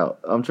this out.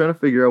 I'm trying to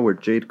figure out where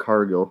Jade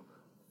Cargill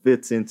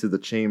fits into the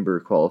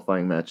chamber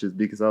qualifying matches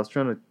because I was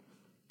trying to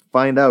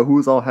find out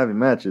who's all having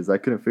matches. I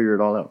couldn't figure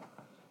it all out.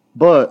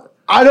 But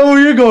I know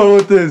where you're going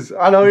with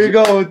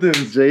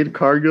this. Jade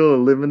Cargill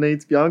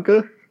eliminates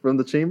Bianca from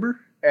the chamber,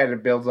 and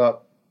it builds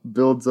up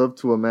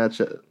to a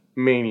match at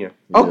Mania.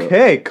 Yeah.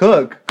 Okay,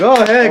 Cook. Go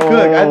ahead, Cook.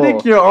 I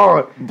think you're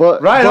on.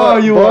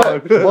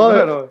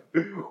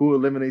 Who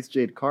eliminates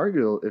Jade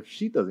Cargill if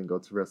she doesn't go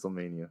to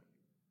WrestleMania?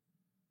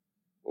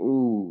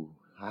 Ooh,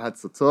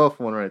 that's a tough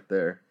one right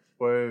there.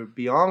 Where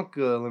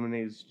Bianca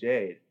eliminates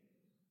Jade.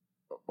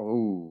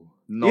 Oh.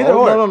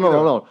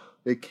 No.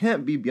 It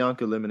can't be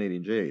Bianca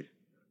eliminating Jade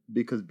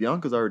because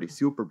Bianca's already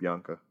Super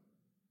Bianca.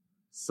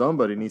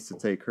 Somebody needs to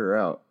take her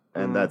out,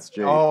 and that's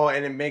Jade. Oh,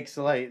 and it makes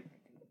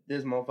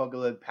this motherfucker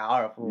look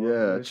powerful.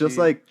 Yeah, just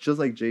like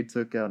Jade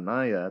took out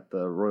Nia at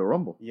the Royal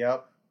Rumble.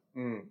 Yep.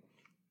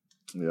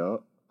 Yeah,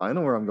 I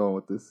know where I'm going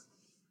with this.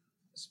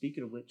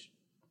 Speaking of which,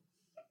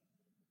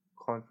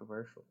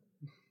 controversial.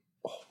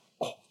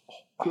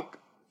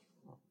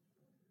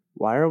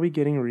 Why are we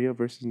getting Rhea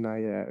versus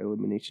Nia at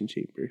Elimination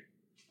Chamber?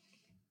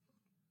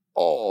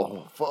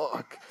 Oh,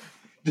 fuck.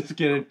 Just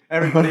kidding.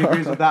 Everybody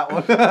agrees with that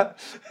one.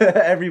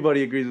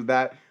 Everybody agrees with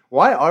that.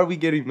 Why are we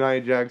getting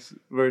Nia Jax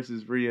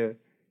versus Rhea?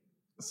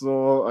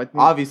 So, I think...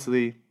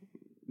 Obviously,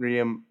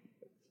 Rhea,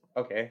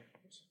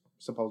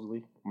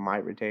 supposedly,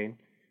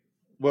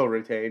 will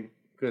retain,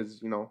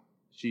 because,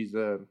 she's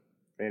the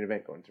main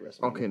event going to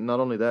WrestleMania. Okay, not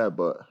only that,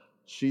 but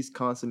she's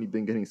constantly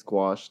been getting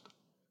squashed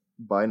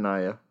by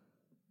Nia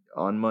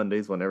on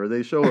Mondays whenever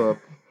they show up.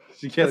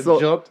 She gets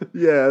jumped?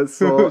 Yeah,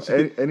 so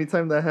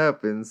anytime that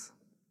happens,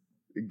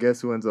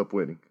 guess who ends up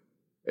winning?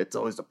 It's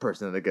always the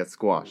person that gets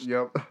squashed.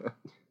 Yep.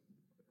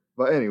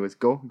 But anyways,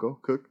 go,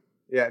 Cook.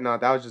 Yeah, no,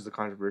 that was just a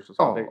controversial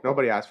topic.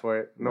 Nobody asked for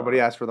it. Nobody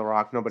asked for The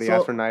Rock. Nobody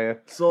asked for Nia.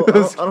 So I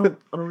don't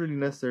really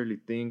necessarily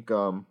think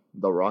The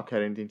Rock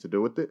had anything to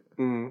do with it.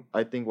 Mm-hmm.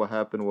 I think what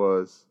happened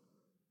was,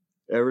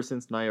 ever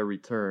since Nia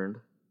returned,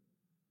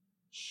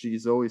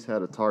 she's always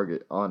had a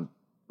target on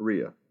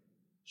Rhea.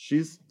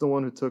 She's the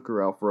one who took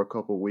her out for a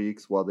couple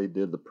weeks while they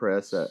did the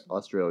press at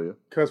Australia.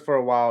 Because for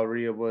a while,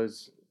 Rhea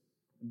was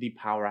the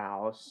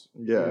powerhouse.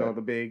 Yeah.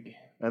 The big...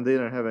 And they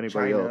didn't have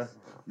anybody China. else.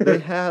 They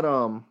had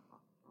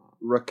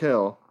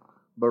Raquel,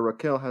 but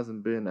Raquel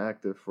hasn't been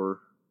active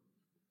for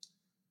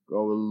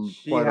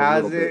She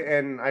has it,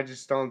 and I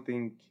just don't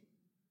think.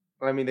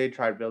 I mean, they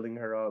tried building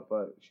her up,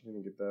 but she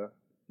didn't get the.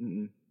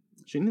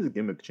 She needs a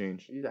gimmick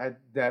change. I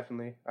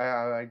definitely,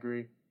 I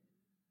agree.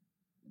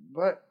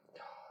 But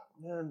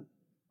man,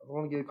 I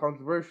want to get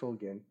controversial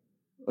again.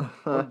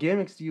 What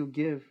gimmicks do you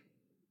give?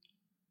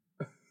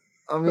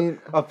 I mean,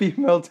 a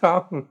female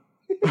town,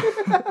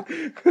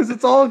 because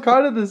it's all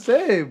kind of the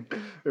same.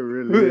 It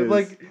really is.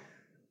 Like,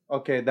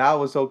 okay, that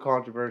was so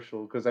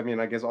controversial. Because I mean,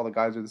 I guess all the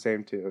guys are the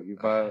same too.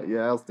 But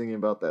yeah, I was thinking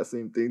about that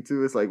same thing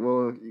too. It's like,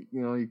 well,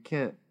 you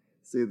can't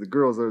say the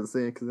girls are the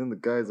same because then the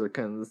guys are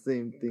kind of the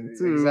same thing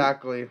too.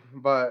 Exactly,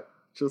 but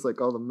just like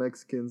all the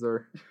Mexicans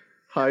are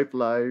high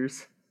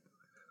flyers.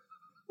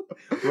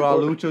 We're all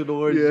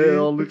luchadors. Yeah,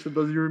 all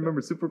luchadors. You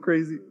remember Super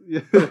Crazy? Yeah.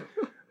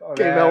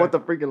 Came out with the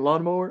freaking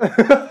lawnmower.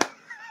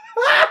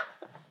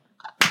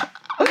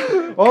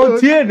 Oh,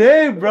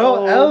 TNA,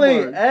 bro.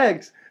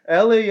 LAX.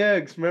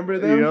 Remember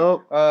them?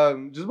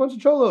 Yep. Just a bunch of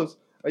cholos.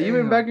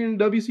 Even back in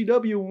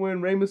WCW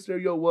when Rey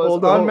Mysterio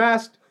was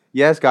unmasked.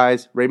 Yes,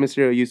 guys. Rey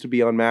Mysterio used to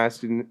be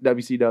unmasked in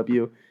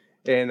WCW.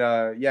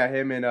 And, yeah,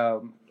 him and,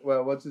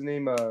 what's his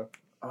name?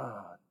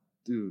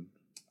 Dude.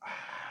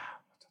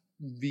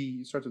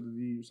 V. Starts with a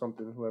V or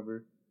something,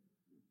 whoever.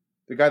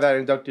 The guy that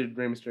inducted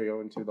Rey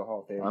Mysterio into the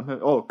Hall of Fame.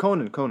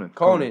 Conan.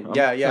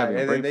 Yeah.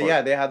 And then they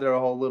had their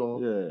whole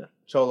little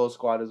cholo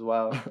squad as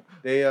well.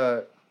 They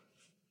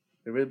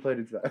really played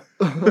into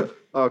that.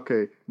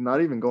 Okay,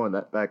 not even going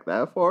back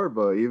that far,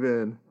 but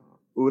even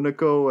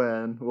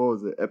Unico and what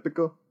was it,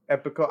 Epico?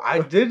 I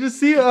did just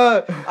see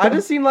I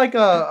just seen like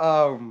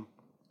a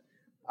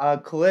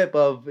clip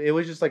of it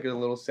was just like a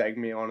little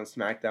segment on a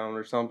SmackDown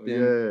or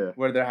something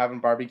where they're having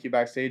barbecue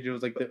backstage. It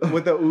was like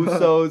with the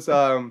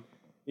Usos,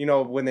 you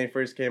know, when they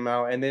first came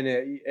out, and then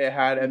it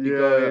had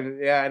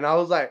Epico and I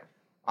was like,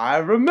 I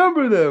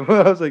remember them.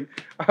 I was like,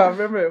 I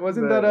remember it.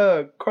 Wasn't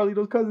that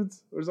Carlito's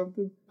cousins or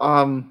something?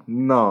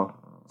 No.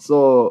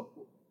 So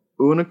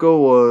Unico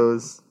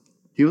was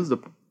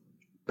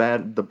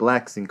the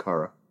Black Sin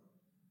Cara.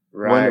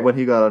 Right. When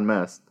he got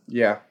unmasked.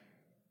 Yeah.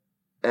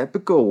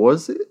 Epico,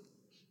 was it?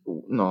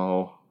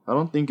 No. I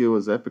don't think it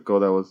was Epico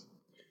that was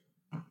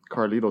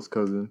Carlito's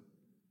cousin.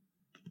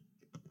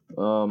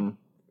 I'm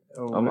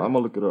gonna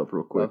look it up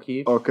real quick.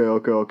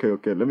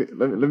 Okay.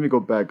 Let me go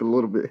back a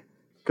little bit.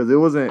 Because it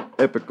wasn't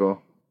Epico.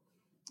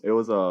 It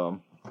was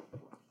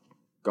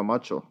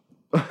Camacho.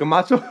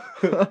 Kombucha?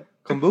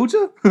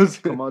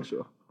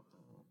 Camacho.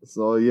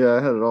 So yeah,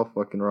 I had it all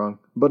fucking wrong.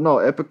 But no,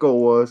 Epico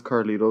was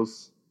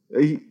Carlitos.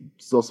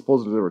 So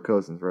supposedly they were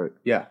cousins, right?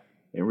 Yeah.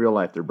 In real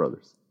life, they're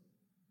brothers.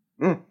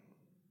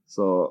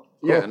 So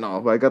yeah, no,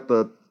 but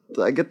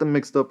I get them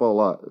mixed up a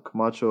lot.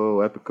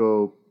 Camacho,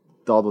 Epico,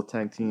 all the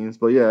tag teams.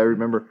 But yeah, I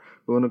remember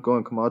Unico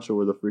and Camacho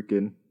were the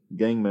freaking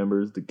gang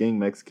members, the gang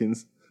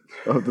Mexicans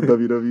of the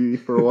WWE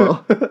for a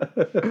while.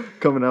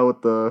 Coming out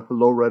with the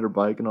lowrider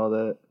bike and all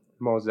that.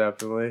 Most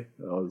definitely.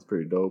 That was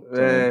pretty dope.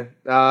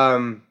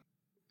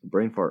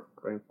 Brain fart.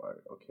 Okay.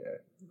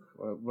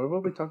 What were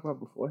we talking about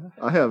before that?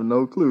 I have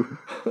no clue.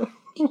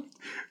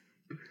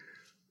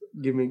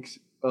 Gimmicks.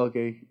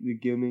 Okay, the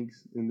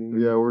gimmicks. And then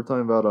we're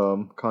talking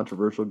about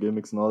controversial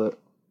gimmicks and all that.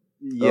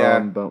 Yeah.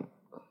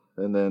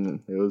 And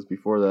then it was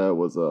before that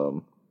was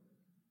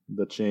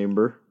the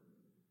Chamber.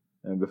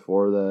 And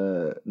before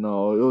that,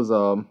 no, it was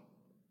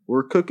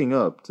we're cooking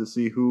up to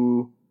see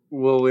who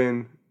will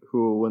win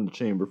the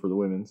Chamber for the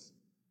women's.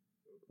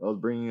 I was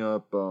bringing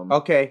up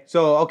Okay,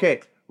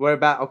 we're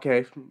back.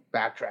 Okay,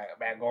 backtrack,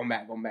 man, going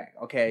back.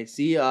 Okay,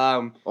 see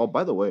Oh,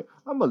 by the way,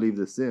 I'm gonna leave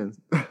this in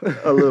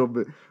a little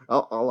bit.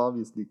 I'll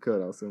obviously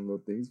cut out some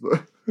little things,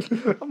 but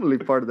I'm gonna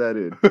leave part of that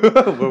in.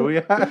 Where we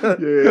at?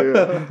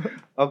 Yeah.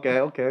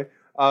 Okay.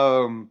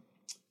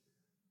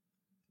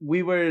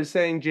 We were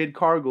saying Jade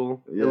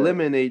Cargill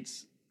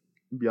eliminates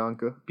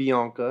Bianca.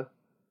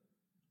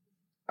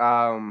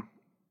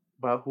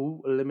 But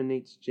who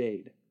eliminates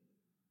Jade?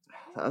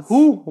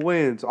 Who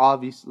wins?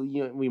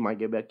 Obviously, we might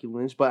get Becky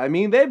Lynch, but I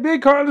mean, they've been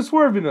kind of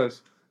swerving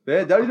us.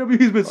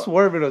 WWE's been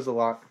swerving us a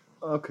lot.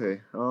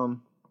 Okay.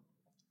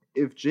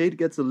 If Jade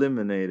gets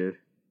eliminated,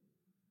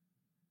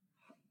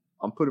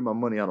 I'm putting my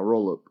money on a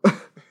roll up.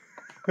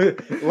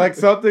 Like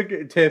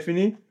something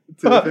Tiffany.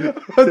 Tiffany.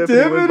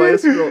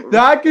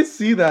 I can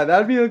see that.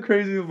 That'd be a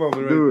crazy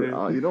moment, dude,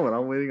 right there. You know what?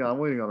 I'm waiting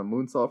on a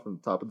moonsault from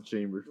the top of the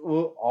chamber.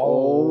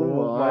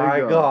 Oh my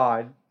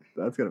god.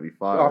 That's gonna be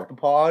fire. Off the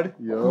pod.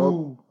 Yup.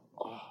 Oh,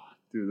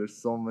 dude, there's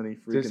so many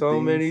freaking. There's so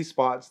many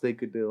spots they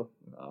could do.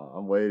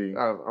 I'm waiting.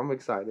 I'm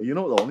excited. You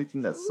know the only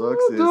thing that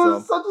sucks is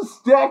it's such a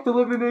stacked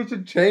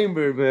elimination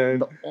chamber, man.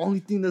 The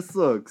only thing that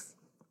sucks,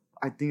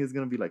 I think it's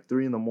gonna be like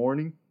 3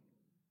 a.m.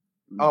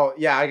 Oh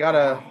yeah, I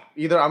gotta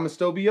either I'm gonna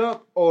still be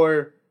up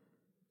or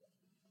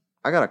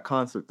I got a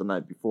concert the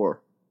night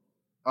before.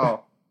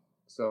 Oh,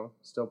 so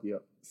still be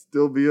up.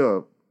 Still be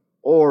up,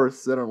 or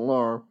set an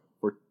alarm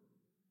for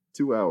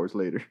 2 hours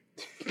later.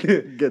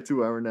 Get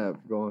 2 hour nap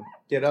going.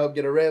 Get up,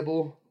 get a Red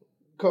Bull,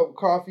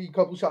 coffee,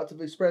 couple shots of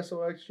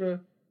espresso extra.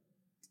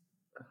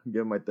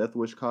 Get my Death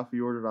Wish coffee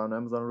ordered on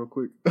Amazon real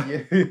quick.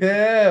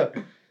 Yeah.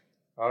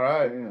 All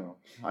right. Damn.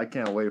 I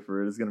can't wait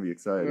for it. It's gonna be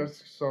exciting.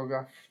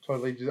 So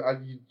totally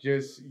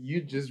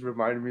you just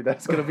reminded me that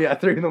it's gonna be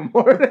at 3 a.m,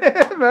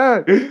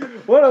 man.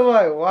 What am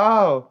I?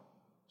 Wow.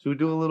 Should we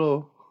do a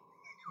little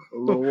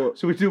what?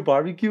 Should we do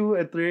barbecue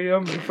at 3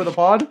 a.m. for the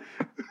pod?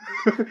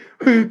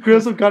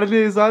 Grill some carne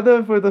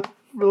asada for the chamber.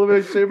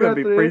 We're gonna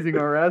be freezing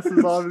our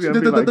asses off. It's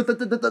gonna be like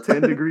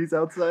 10 degrees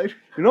outside.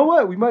 You know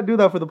what? We might do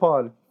that for the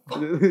pod.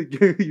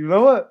 You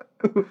know what?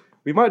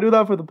 We might do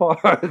that for the pod.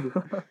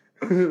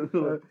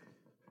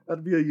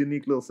 That'd be a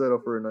unique little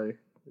setup for a night.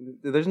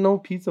 There's no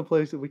pizza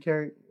place that we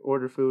can't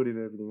order food and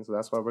everything, so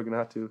that's why we're gonna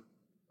have to.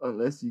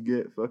 Unless you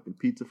get fucking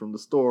pizza from the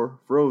store,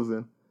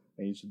 frozen,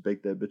 and you should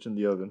bake that bitch in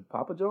the oven.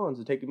 Papa John's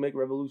to take and make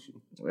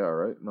revolution. Yeah,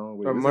 right. No,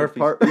 wait. Or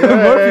Murphy's.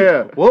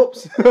 Yeah.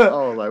 Whoops. I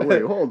was like,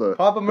 wait, hold up.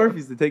 Papa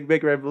Murphy's to take and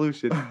make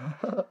revolution.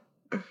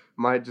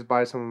 Might just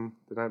buy some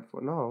the night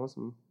before. No, I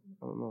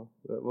don't know.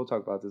 We'll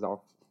talk about this off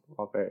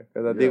air.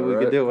 I think we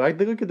could do. I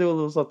think we could do a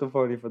little something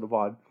funny for the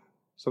pod.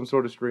 Some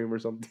sort of stream or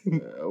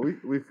something. Yeah,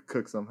 we could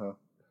cook somehow.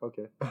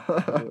 Okay.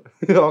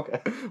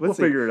 Okay. We'll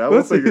figure it out.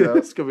 We'll figure it out.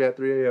 It's gonna be at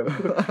 3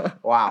 a.m.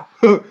 Wow.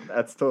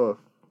 That's tough.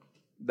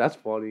 That's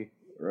funny.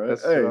 Right.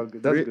 That's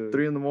good. That's good.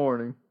 3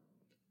 a.m.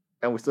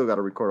 And we still got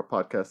to record a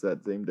podcast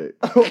that same day.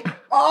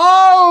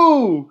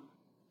 Oh!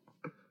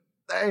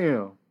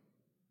 Damn.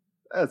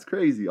 That's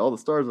crazy. All the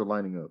stars are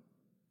lining up.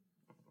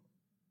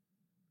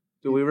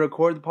 Do we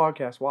record the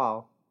podcast?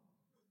 Wow.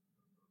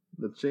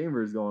 The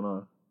chamber is going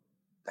on.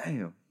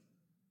 Damn.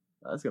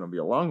 That's going to be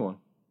a long one.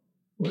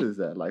 What is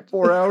that, like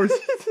 4 hours?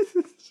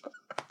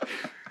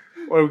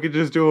 Or we could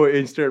just do an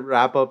instant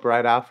wrap-up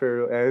right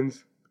after it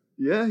ends.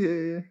 Yeah.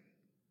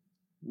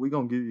 We're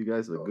going to give you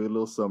guys a good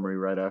little summary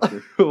right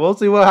after. We'll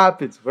see what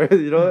happens.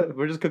 You know what?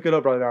 We're just cooking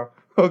up right now.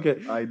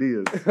 Okay.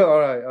 Ideas. All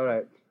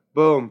right.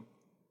 Boom.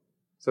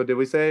 So did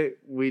we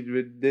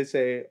did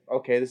say,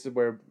 okay, this is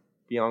where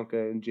Bianca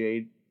and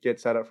Jade get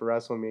set up for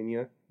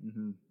WrestleMania.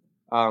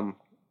 Mm-hmm.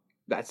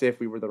 That's if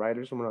we were the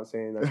writers. I'm not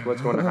saying that's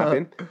what's going to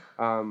happen.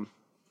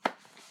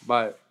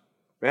 But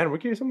man, we're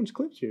getting so much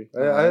clips here.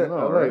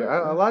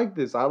 I like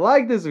this.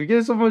 We're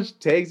getting so much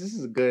takes. This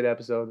is a good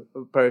episode,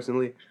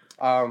 personally.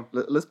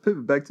 Let's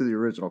pivot back to the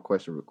original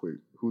question real quick.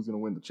 Who's gonna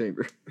win the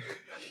chamber?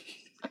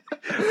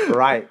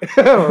 Right.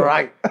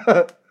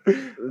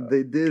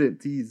 They didn't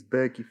tease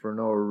Becky for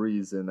no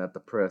reason at the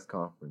press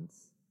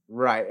conference.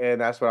 Right,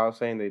 and that's what I was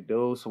saying. They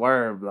do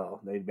swerve though.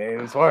 They've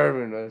been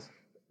swerving us.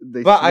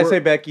 I say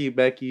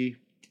Becky.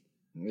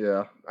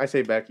 Yeah, I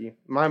say Becky.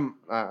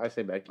 I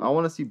say Becky. I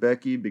want to see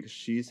Becky because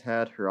she's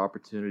had her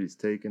opportunities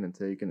taken.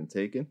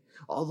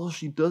 Although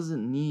she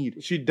doesn't need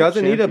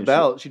a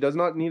belt. She does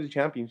not need a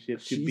championship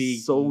to be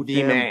so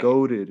damn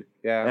goated.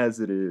 Yeah, as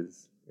it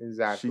is.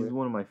 Exactly. She's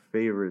one of my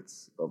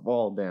favorites of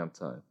all damn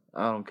time.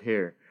 I don't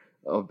care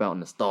about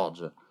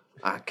nostalgia.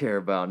 I care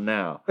about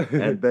now.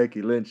 And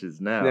Becky Lynch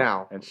is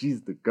now. And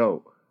she's the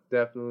GOAT.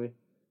 Definitely.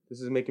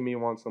 This is making me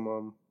want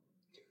some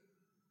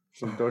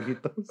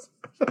Doritos.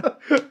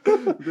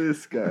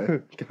 This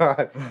guy.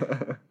 God.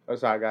 I'm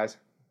sorry, guys.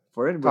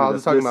 For anybody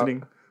that's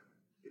listening,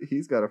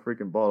 he's got a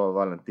freaking bottle of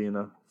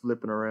Valentina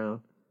flipping around.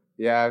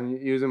 Yeah, I'm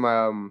using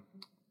my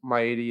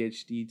my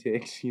ADHD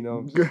ticks,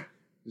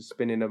 just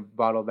spinning a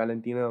bottle of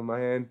Valentina in my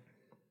hand.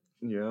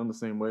 Yeah, I'm the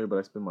same way, but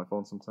I spin my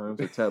phone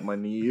sometimes. I tap my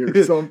knee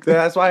or something.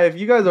 That's why if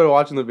you guys are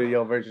watching the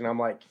video version, I'm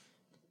like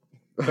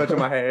touching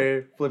my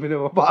hair, flipping in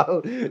my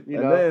bottle.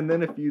 And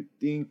then if you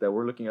think that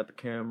we're looking at the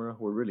camera,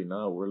 we're really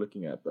not. We're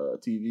looking at the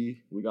TV.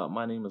 We got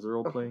My Name is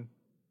Earl playing.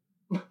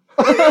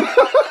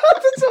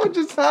 That's what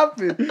just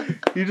happened.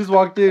 You just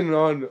walked in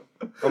on,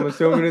 I'm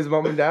assuming his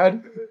mom and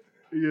dad?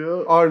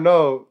 Yeah. Or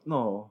no?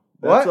 No.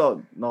 What?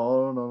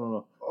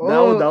 No.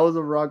 Oh. That was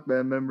a rock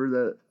band member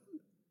that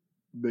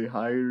they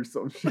hired or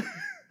some shit.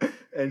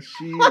 And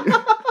she...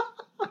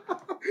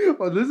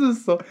 Well, this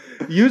is so...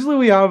 Usually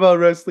we have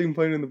wrestling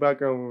playing in the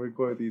background when we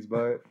record these,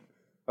 but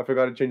I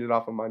forgot to change it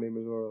off on My Name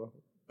is Earl.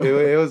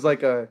 It was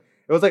like a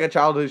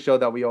childhood show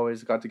that we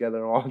always got together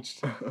and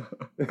watched.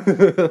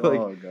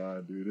 Oh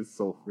god, dude, it's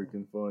so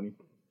freaking funny.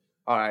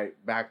 All right,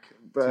 back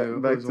to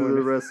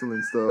the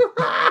wrestling stuff.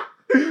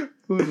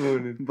 Who's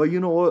winning? But you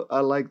know what? I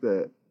like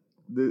that.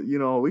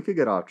 We could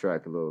get off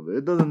track a little bit.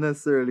 It doesn't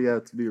necessarily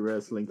have to be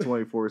wrestling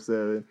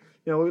 24/7.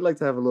 We like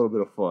to have a little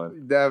bit of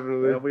fun.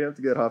 Definitely. And if we have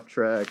to get off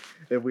track,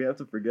 if we have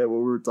to forget what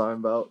we were talking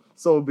about,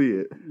 so be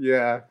it.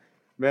 Yeah,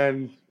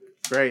 man,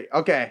 great.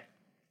 Okay,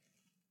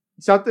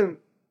 something.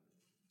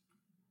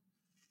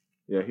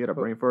 Yeah, he had a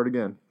brain fart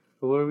again.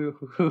 Who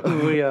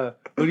do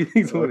you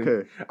think's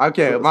winning?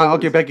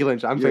 Okay, Becky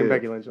Lynch. I'm saying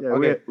Becky Lynch. Yeah,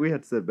 okay. we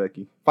had said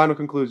Becky. Final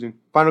conclusion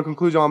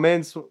on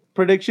men's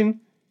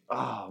prediction.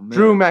 Oh man,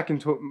 Drew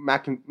McIntyre.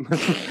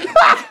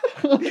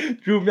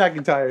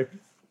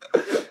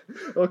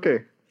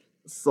 Okay,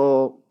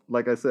 so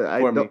like I said,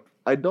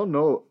 I don't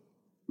know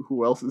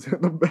who else is in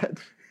the bed.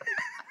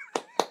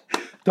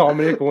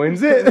 Dominic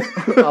wins it.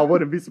 I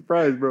wouldn't be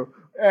surprised, bro.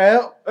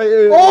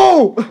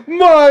 Oh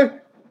my!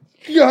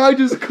 Yeah, I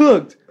just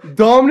cooked.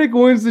 Dominic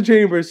wins the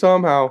chamber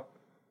somehow.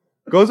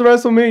 Goes to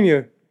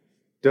WrestleMania.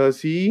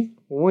 Does he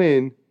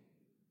win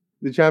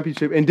the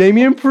championship, and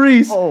Damian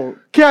Priest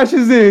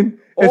cashes in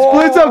and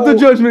splits up the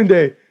Judgment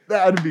Day.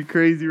 That'd be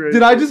crazy, right?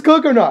 Did I just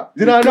cook or not?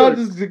 Did I not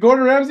just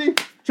Gordon Ramsay?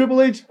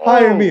 Triple H,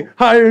 hire me.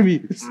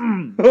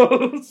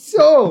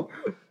 So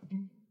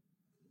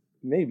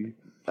maybe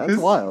that's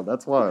wild.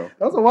 That's wild.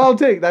 That's a wild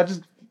take. That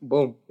just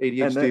boom,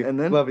 ADHD. And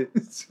then love it.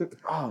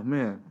 Oh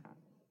man,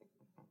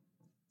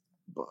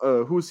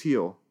 who's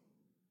heel?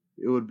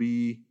 It would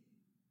be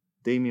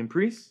Damian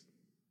Priest,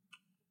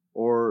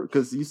 or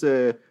because you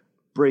said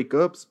break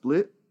up,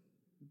 split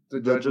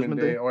the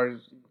Judgment Day, or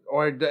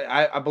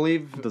I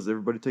believe. Does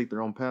everybody take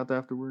their own path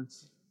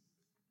afterwards?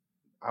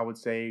 I would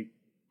say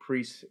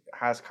Priest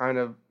has kind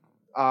of,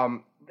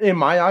 in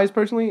my eyes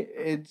personally,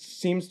 it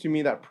seems to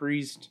me that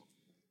Priest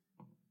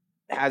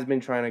has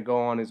been trying to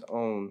go on his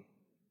own,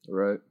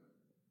 right,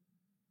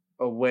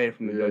 away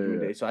from the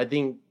Judgment Day. So I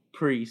think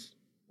Priest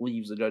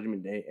leaves the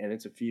Judgment Day, and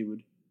it's a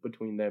feud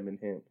between them and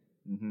him.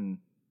 Mm-hmm.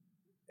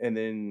 And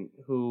then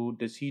who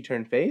does he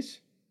turn face?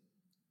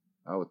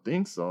 I would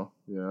think so.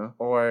 Yeah.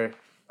 Or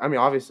I mean,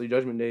 obviously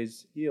Judgment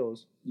Day's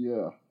heels.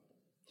 Yeah.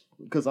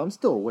 Because I'm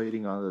still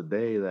waiting on the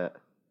day that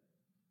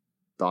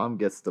Dom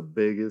gets the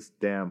biggest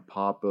damn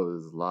pop of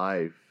his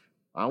life.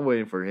 I'm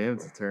waiting for him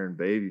to turn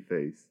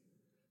babyface.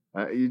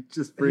 You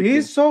just freaking...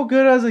 He's so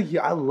good as a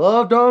heel. I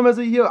love Dom as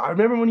a heel. I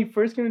remember when he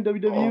first came to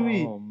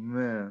WWE. Oh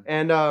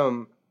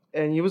man.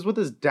 And he was with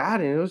his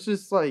dad, and it was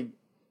just like,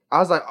 I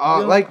was like,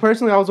 oh, like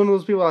personally, I was one of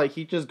those people like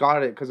he just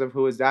got it because of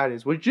who his dad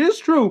is, which is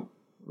true.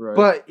 Right.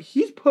 But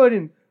he's put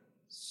in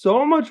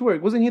so much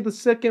work. Wasn't he the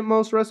second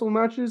most wrestled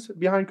matches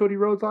behind Cody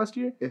Rhodes last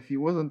year? If he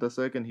wasn't the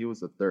second, he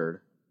was the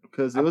third.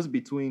 Because it was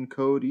between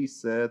Cody,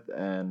 Seth,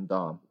 and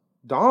Dom.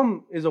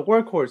 Dom is a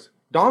workhorse.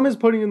 Dom is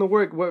putting in the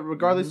work,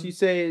 regardless you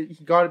say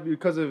he got it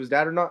because of his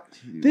dad or not.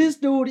 Dude. This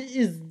dude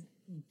is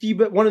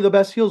one of the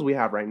best heels we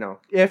have right now,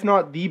 if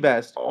not the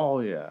best. Oh,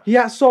 yeah. He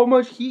has so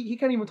much. He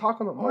can't even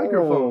talk on the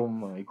microphone. Oh,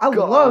 my God. I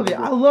love it.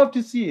 I love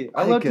to see it.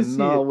 I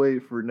cannot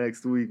wait for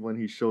next week when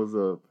he shows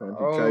up and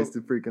he tries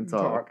to freaking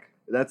talk.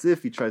 That's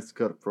if he tries to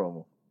cut a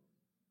promo.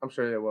 I'm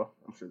sure they will.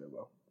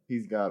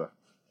 He's gotta.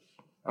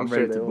 I'm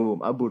ready to boo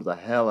him. I booed the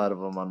hell out of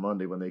him on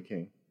Monday when they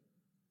came.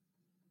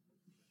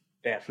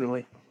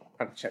 Definitely.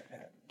 I have to check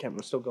that.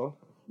 Camera's still going?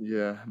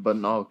 Yeah, but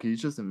no, can you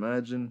just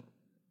imagine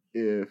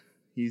if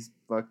he's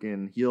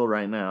fucking heel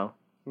right now?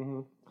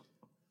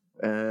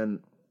 Mm-hmm. And,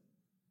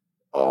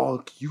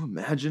 can you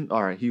imagine?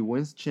 All right, he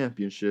wins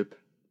championship.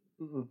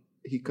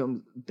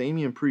 Mm-mm.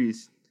 Damian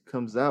Priest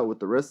comes out with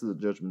the rest of the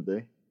Judgment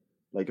Day.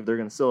 Like, if they're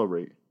going to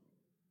celebrate.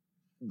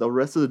 The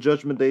rest of the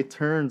Judgment Day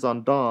turns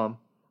on Dom,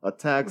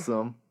 attacks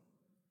him.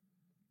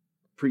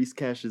 Priest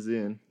cashes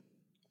in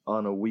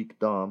on a weak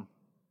Dom.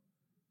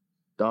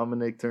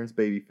 Dominic turns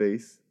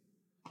babyface.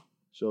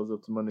 Shows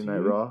up to Monday Night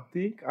Raw. Do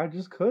you think I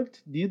just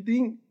cooked? Do you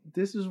think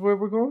this is where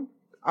we're going?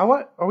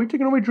 Are we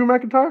taking away Drew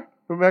McIntyre?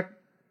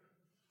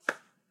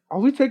 Are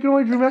we taking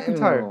away Drew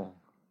McIntyre? Ew.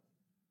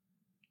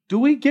 Do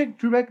we get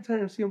Drew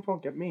McIntyre and CM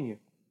Punk at Mania?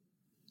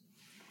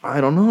 I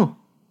don't know.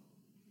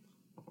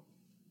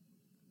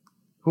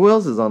 Who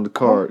else is on the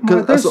card?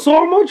 There's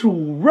so much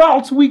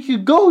routes we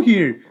could go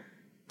here.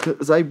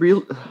 Because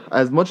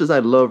as much as I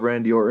love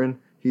Randy Orton,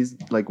 he's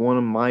like one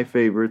of my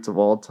favorites of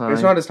all time.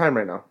 It's not his time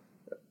right now.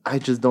 I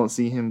just don't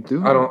see him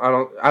do it.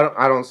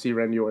 I don't see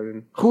Randy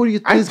Orton. Who do you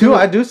think?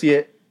 I do see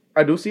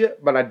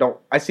it. But I don't.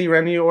 I see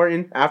Randy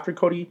Orton after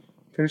Cody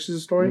finishes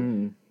the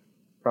story.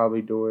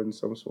 Probably doing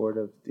some sort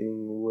of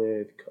thing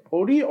with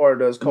Cody, or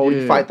does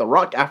Cody fight The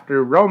Rock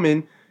after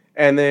Roman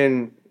and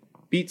then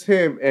beats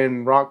him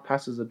and Rock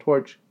passes the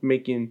torch,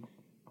 making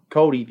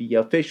Cody the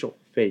official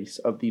face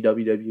of the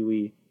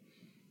WWE.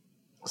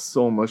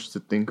 So much to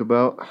think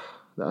about.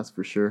 That's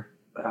for sure.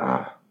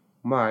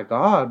 My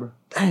God, bro.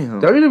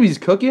 Damn. WWE's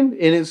cooking,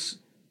 and it's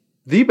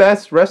the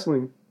best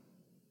wrestling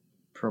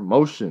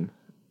promotion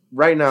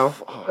right now.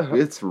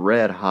 It's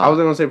red hot. I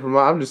wasn't going to say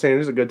promote. I'm just saying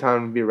it's a good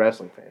time to be a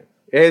wrestling fan.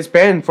 It's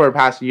been for the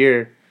past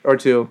year or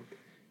two,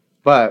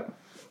 but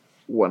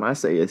when I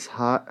say it's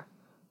hot,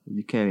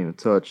 you can't even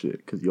touch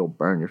it because you'll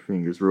burn your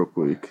fingers real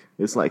quick.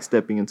 It's like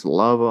stepping into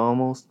lava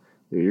almost.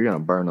 Dude, you're going to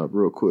burn up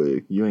real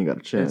quick. You ain't got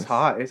a chance. It's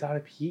hot. It's at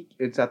a peak.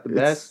 It's at the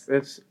best.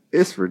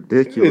 It's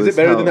ridiculous. Is it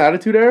better than the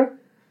Attitude Era?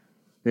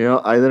 You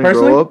know, I didn't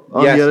grow up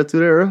on the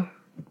Attitude Era,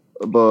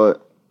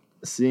 but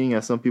seeing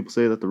as some people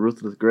say that the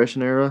Ruthless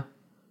Aggression Era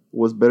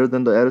was better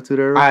than the Attitude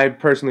Era. I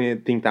personally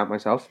think that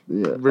myself.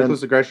 Yeah.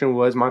 Ruthless Aggression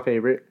was my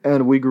favorite.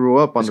 And we grew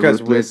up on the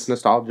Ruthless. Because it's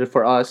nostalgia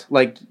for us.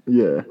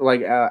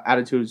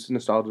 Attitude's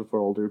nostalgia for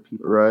older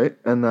people. Right.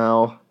 And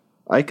now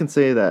I can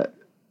say that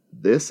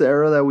this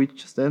era that we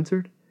just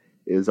entered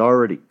is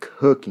already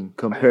cooking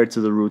compared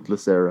to the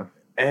Ruthless Era.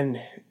 And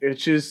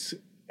it's just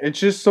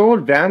so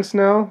advanced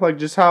now. Like,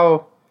 just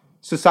how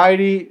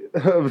society,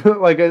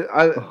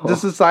 the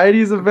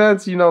society's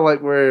advanced,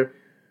 like where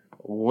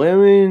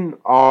women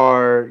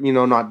are,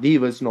 not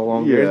divas no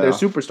longer. Yeah. They're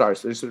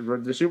superstars. They're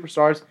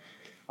superstars.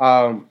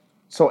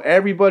 So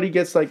everybody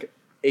gets like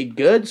a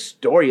good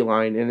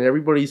storyline, and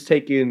everybody's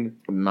taking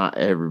not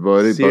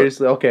everybody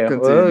seriously. Okay.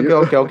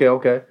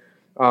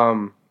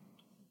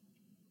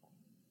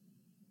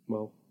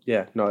 Well,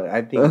 yeah, no,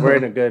 I think we're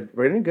in a good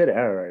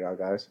era right now,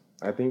 guys.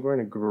 I think we're in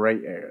a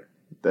great era.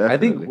 Definitely. I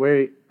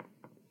think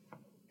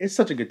it's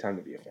such a good time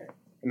to be a fan.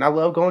 And I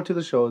love going to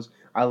the shows.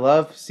 I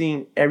love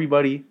seeing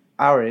everybody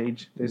our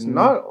age. There's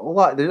not a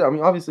lot.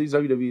 Obviously, it's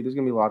WWE. There's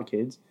going to be a lot of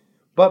kids.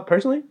 But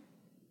personally,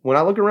 when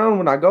I look around,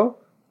 when I go,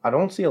 I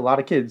don't see a lot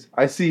of kids.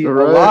 I see a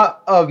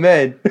lot of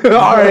men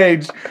our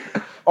age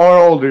or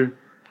older.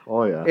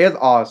 Oh, yeah. It's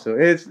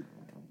awesome.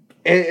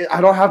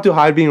 I don't have to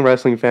hide being a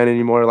wrestling fan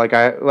anymore.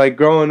 Like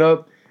growing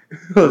up,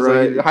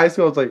 like, high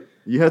school, I was like,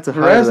 you had to hide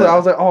wrestling. that. I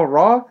was like, oh,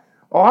 Raw?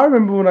 Oh, I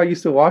remember when I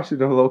used to watch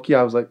it in low-key.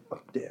 I was like, oh,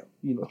 damn.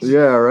 Yeah,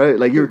 right?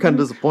 Like, you were kind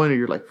of disappointed.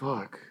 You're like,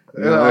 fuck.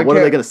 What are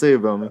they going to say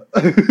about me?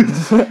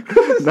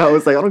 Now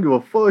it's like, I don't give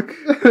a fuck.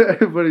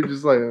 Everybody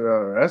just like,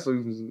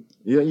 wrestling.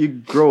 Yeah, you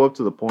grow up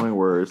to the point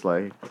where it's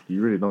like,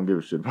 you really don't give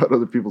a shit about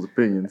other people's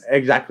opinions.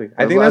 Exactly.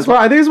 I think it's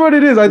what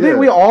it is. I think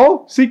we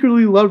all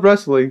secretly love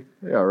wrestling.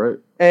 Yeah, right.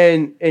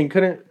 And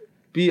couldn't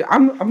be.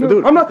 I'm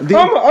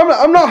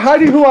not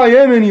hiding who I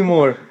am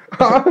anymore.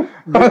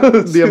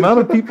 The amount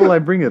of people I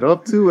bring it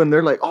up to, and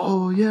they're like,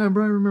 "Oh yeah,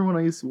 bro, I remember when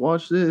I used to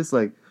watch this."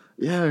 Like,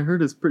 yeah, I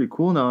heard it's pretty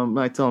cool now.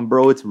 I tell them,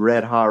 bro, it's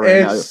red hot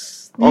right now.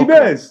 It's the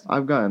best.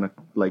 I've gotten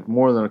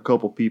more than a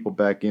couple people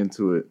back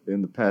into it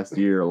in the past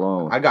year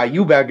alone. I got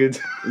you back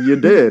into. You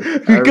did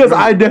because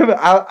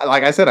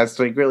like I said, I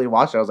secretly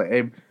watched it. I was like,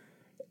 hey,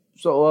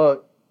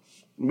 so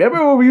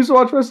remember when we used to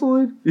watch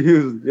wrestling?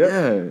 Yeah.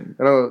 And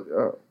I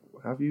was,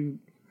 have you?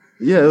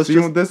 Yeah, it was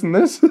just this and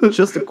this.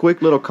 Just a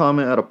quick little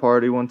comment at a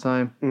party one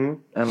time,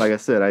 and like I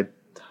said, I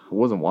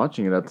wasn't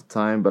watching it at the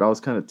time, but I was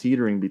kind of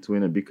teetering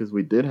between it because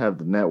we did have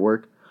the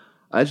network.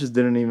 I just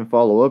didn't even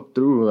follow up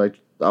through. Like,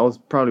 I was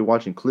probably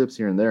watching clips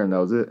here and there, and that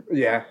was it.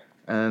 Yeah.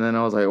 And then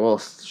I was like, well,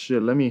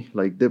 shit, let me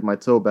dip my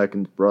toe back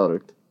in the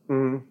product.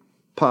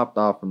 Popped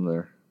off from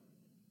there.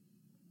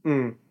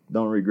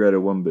 Don't regret it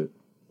one bit.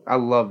 I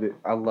love it.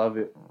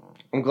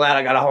 I'm glad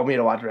I got a homie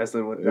to watch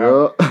wrestling with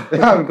now.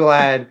 I'm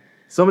glad.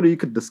 Somebody you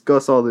could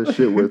discuss all this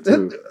shit with,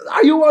 too.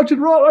 Are you watching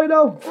Raw right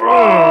now?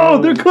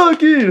 Bro, they're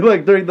cooking!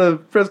 Like, during the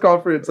press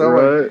conference. I'm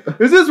like,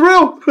 is this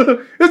real?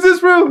 Is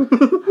this real?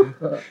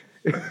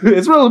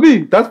 It's real to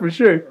me, that's for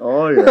sure.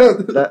 Oh,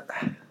 yeah.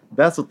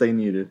 That's what they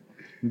needed.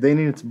 They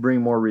needed to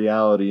bring more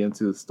reality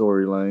into the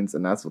storylines,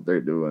 and that's what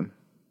they're doing.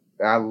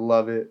 I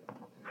love it.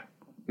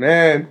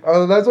 Man,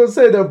 that's what I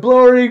say. They're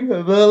blurring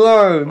the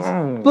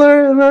lines.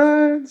 Blurring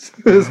lines.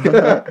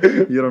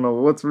 You don't know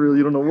what's real.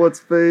 You don't know what's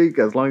fake.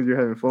 As long as you're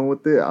having fun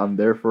with it, I'm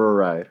there for a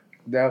ride.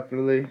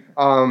 Definitely.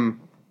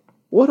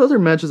 What other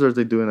matches are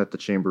they doing at the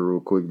Chamber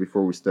real quick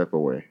before we step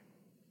away?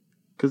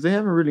 Because they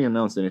haven't really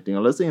announced anything.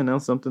 Unless they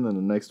announce something in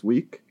the next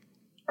week.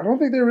 I don't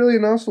think they really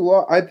announced a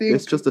lot. I think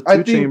it's just the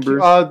two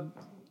chambers.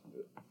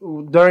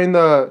 During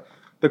the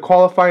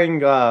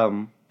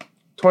qualifying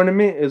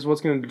tournament is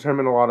what's going to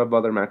determine a lot of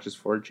other matches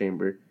for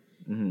Chamber.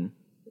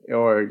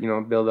 Or,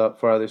 build up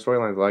for other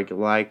storylines.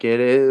 Like it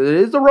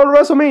is the road to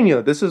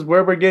WrestleMania. This is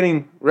where we're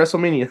getting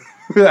WrestleMania.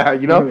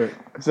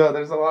 So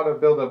there's a lot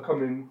of build up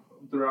coming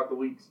throughout the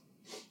weeks.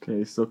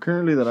 Okay, so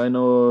currently that I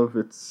know of,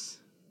 it's...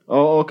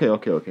 Oh,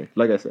 okay.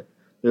 Like I said,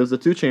 there's the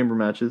two Chamber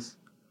matches.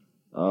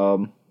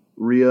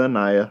 Rhea and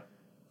Nia.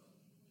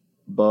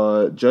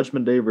 But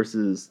Judgment Day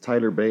versus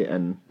Tyler Bate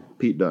and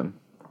Pete Dunne.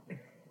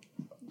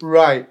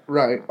 Right.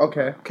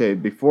 Okay. Okay,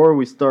 before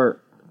we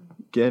start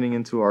getting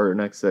into our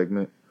next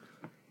segment,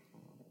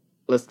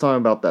 let's talk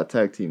about that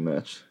tag team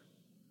match.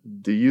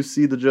 Do you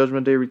see the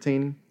Judgment Day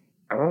retaining?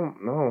 I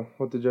don't know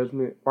what the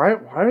Judgment...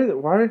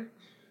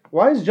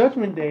 Why is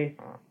Judgment Day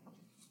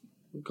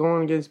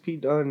going against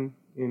Pete Dunne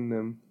in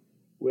them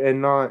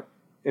and not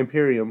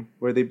Imperium,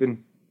 where they've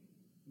been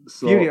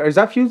feuding? Is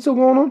that feud still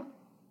going on?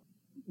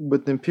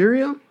 With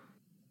Imperium?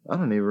 I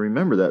don't even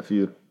remember that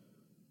feud.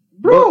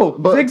 Bro,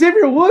 but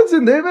Xavier Woods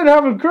and they've been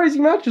having crazy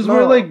matches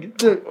where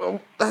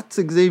that's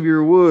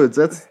Xavier Woods.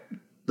 That's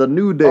the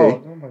New Day.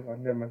 Oh my god,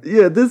 never mind.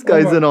 Yeah, this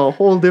guy's in a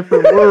whole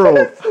different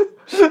world.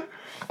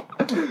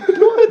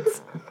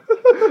 What?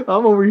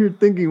 I'm over here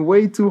thinking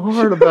way too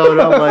hard about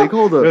it. I'm like,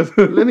 hold up.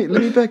 Let me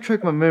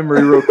backtrack my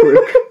memory real quick.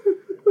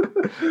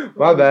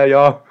 My bad,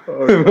 y'all.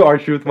 Our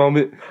truth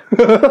moment.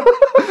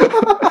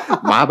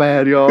 My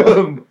bad, y'all.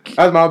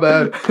 That's my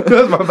bad.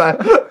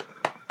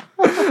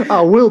 I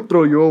will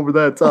throw you over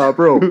that top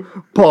rope,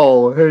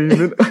 Paul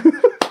Heyman.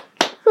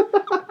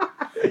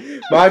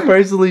 I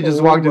personally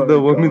just walked into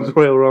the Women's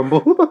Royal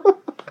Rumble.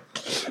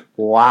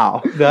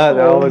 Wow. That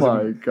was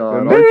my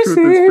god. R-Truth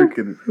is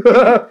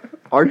freaking...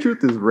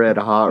 R-Truth is red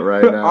hot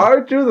right now.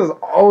 R-Truth has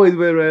always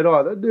been red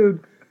hot. That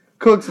dude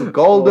cooks with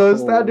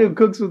Goldust. That dude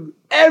cooks with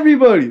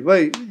everybody.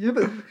 Like,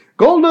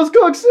 Goldust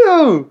cooks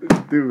too.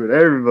 Dude,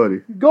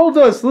 everybody.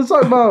 Goldust. Let's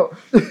talk about...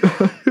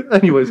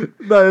 Anyways.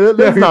 No,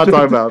 let's not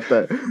talk about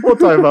that. We'll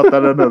talk about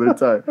that another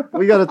time.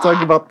 We got to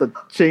talk about the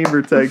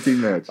Chamber tag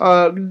team match.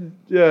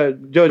 Yeah,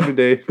 Judgment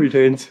Day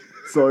retains.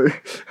 Sorry.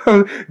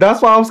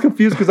 That's why I was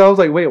confused, because I was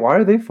like, wait, why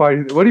are they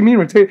fighting? What do you mean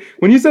retain?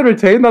 When you said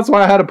retain, that's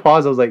why I had to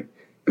pause. I was like,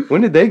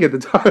 When did they get the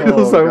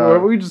titles?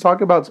 Were we just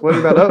talking about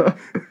splitting that up?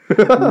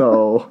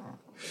 No.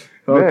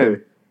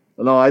 Okay.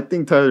 No, I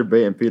think Tyler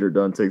Bate and Peter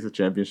Dunne takes the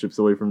championships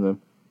away from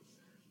them.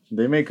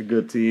 They make a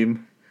good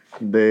team.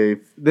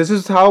 This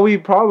is how we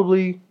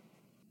probably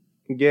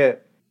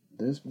get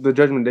the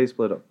Judgment Day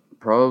split up.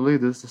 Probably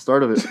this is the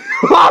start of it.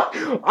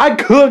 I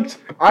cooked.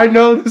 I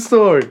know the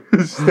story.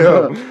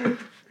 So.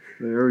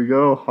 There we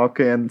go.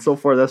 Okay, and so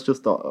far that's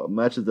just the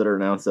matches that are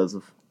announced as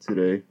of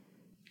today.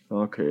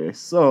 Okay,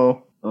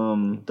 so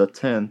the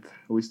 10th,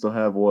 we still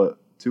have what,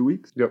 2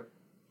 weeks? Yep.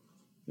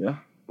 Yeah.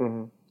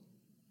 Mm-hmm.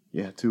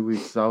 Yeah, 2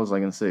 weeks. I was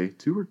gonna say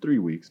 2 or 3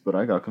 weeks, but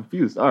I got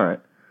confused. All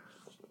right.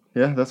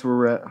 Yeah, that's where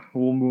we're at.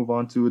 We'll move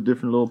on to a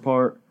different little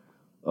part.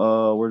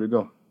 Where'd it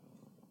go?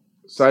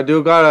 So I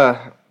do got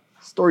a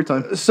story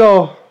time.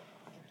 So,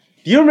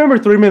 do you remember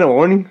 3-minute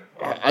warning?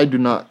 I do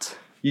not.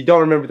 You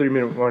don't remember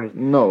 3-minute warning?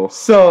 No.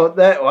 So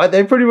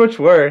they pretty much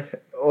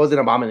was an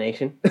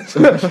abomination.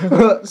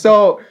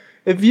 So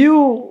if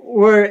you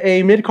were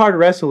a mid-card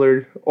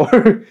wrestler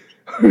or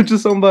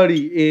just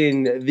somebody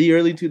in the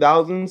early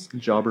 2000s,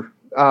 jobber,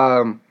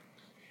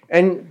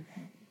 and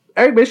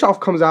Eric Bischoff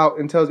comes out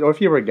and tells you, or if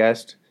you were a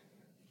guest,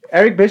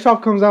 Eric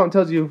Bischoff comes out and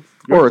tells you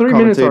your 3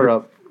 minutes are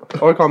up,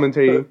 or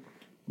commentating,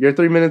 your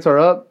 3 minutes are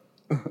up.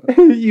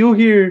 You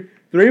hear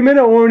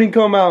 3-minute warning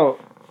come out.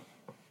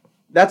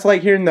 That's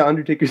like hearing the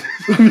Undertaker's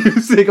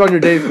music on your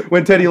day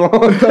when Teddy Long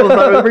bring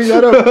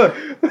that up.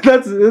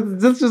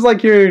 That's just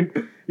like hearing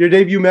your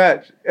debut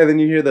match and then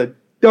you hear the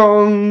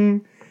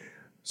dong.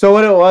 So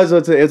what it was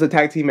a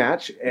tag team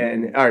match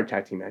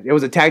tag team match. It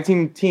was a tag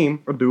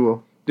team. A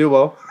duo.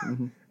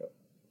 Mm-hmm.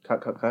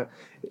 Cut.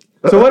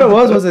 So what it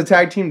was a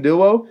tag team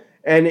duo,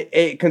 and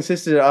it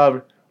consisted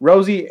of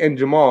Rosie and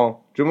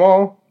Jamal.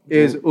 Jamal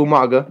is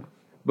Umaga,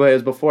 but it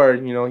was before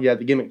he had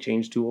the gimmick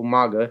changed to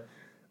Umaga.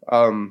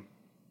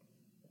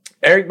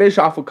 Eric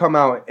Bischoff will come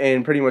out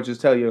and pretty much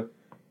just tell you,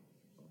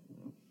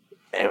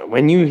 and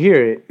when you hear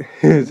it,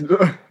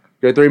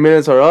 your 3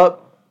 minutes are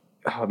up.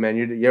 Oh man,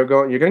 you're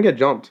gonna get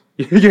jumped.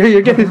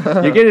 you're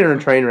getting a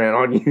train ran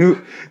on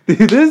you.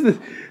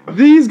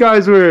 These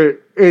guys were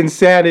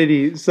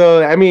insanity.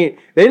 So I mean,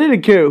 they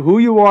didn't care who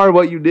you are,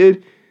 what you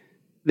did.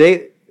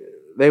 They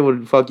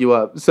would fuck you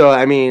up. So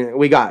I mean,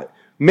 we got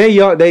Mae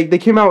Young. They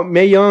came out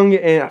Mae Young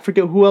and I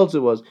forget who else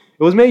it was.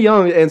 It was Mae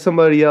Young and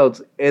somebody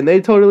else, and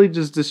they totally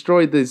just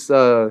destroyed this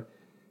old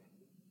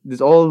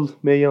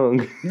Mae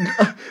Young.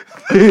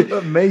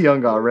 Mae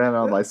Young got ran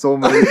out by so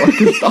many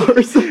fucking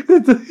stars.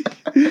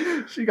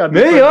 She got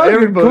Mae Young.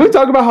 Everybody. Can we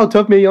talk about how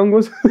tough Mae Young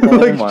was?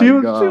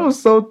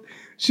 God.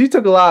 She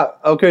took a lot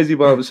of crazy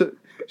bumps.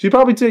 She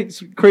probably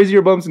takes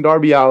crazier bumps than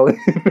Darby Allin.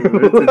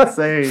 It's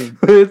insane.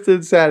 It's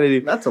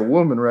insanity. That's a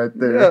woman right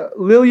there. Yeah,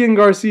 Lillian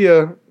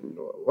Garcia.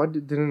 What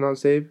did it not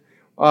save?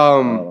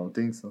 I don't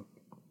think so.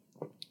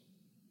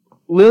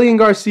 Lillian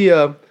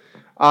Garcia,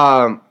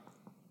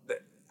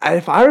 if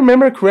I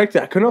remember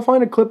correctly, I couldn't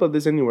find a clip of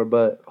this anywhere,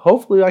 but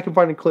hopefully I can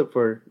find a clip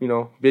for,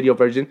 video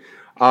version.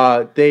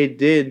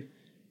 There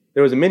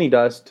was a mini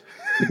dust.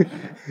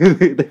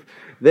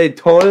 They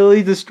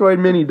totally destroyed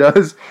mini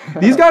dust.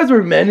 These guys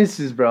were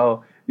menaces,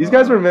 bro. These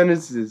guys were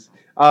menaces.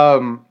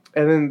 And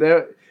then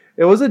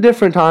it was a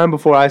different time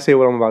before I say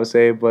what I'm about to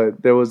say,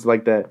 but there was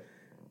like the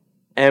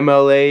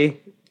MLA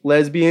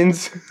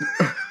lesbians.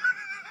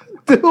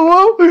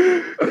 Duo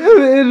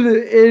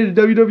in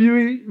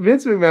WWE.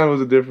 Vince McMahon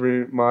was a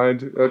different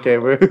mind. Okay,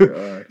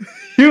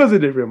 he was a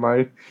different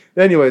mind.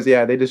 Anyways,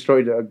 yeah, they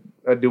destroyed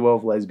a duo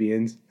of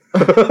lesbians.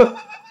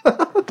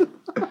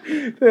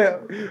 Yeah.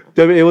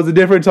 It was a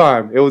different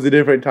time. It was a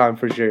different time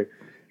for sure.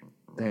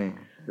 Dang.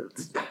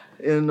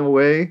 In a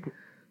way,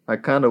 I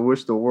kind of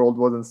wish the world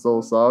wasn't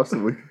so soft so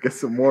we could get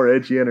some more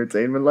edgy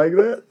entertainment like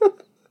that.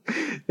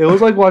 It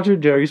was like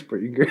watching Jerry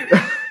Springer.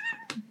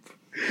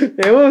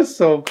 It was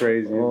so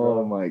crazy.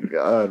 Oh my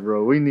god,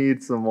 bro. We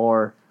need some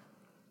more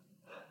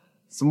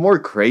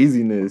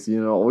craziness,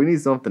 We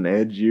need something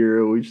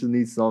edgier. We just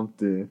need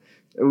something.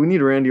 We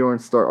need Randy Orton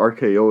to start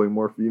RKOing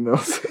more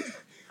females.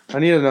 I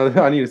need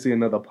to see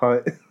another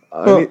punt.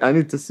 I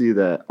need to see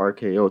that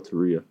RKO to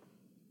Rhea.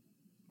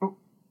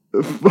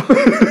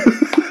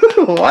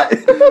 What?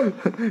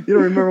 You don't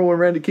remember when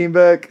Randy came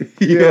back?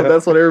 Yeah,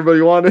 that's what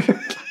everybody wanted.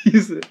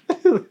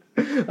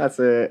 I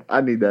said,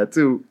 I need that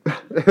too.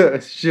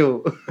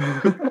 Shoot.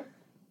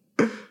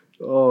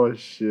 Oh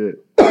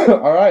shit.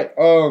 All right.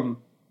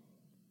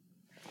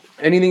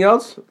 Anything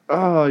else?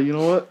 You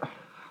know what?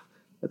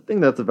 I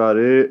think that's about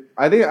it.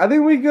 I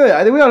think we good.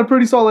 I think we got a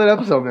pretty solid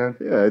episode, man.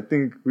 Yeah, I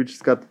think we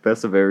just got the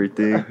best of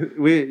everything.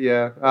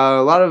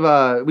 A lot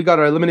of we got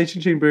our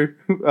Elimination Chamber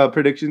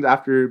predictions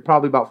after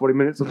probably about 40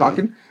 minutes of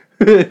talking.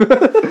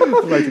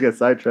 I'd like to get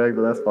sidetracked,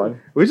 but that's fine.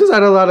 We just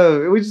had a lot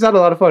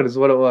of fun. Is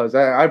what it was.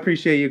 I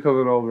appreciate you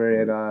coming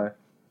over and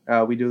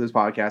we do this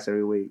podcast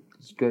every week.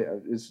 It's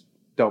good. It's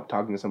dope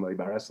talking to somebody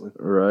about wrestling.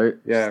 Right.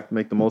 Yeah. Just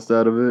make the most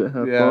out of it.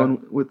 Have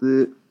fun with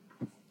it.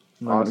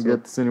 Not gonna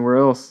get this anywhere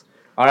else.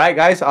 All right,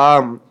 guys.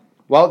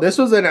 Well, this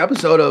was an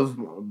episode of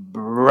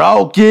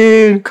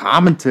Broken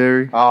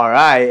Commentary. All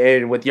right,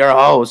 and with your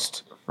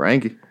host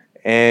Frankie.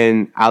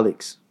 And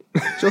Alex.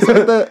 Just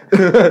like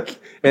that.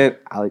 And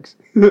Alex.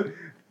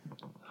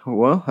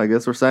 Well, I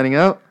guess we're signing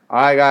out. All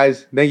right,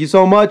 guys. Thank you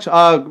so much.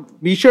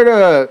 Be sure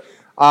to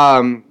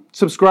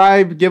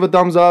subscribe, give a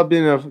thumbs up,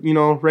 and a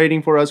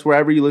rating for us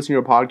wherever you listen to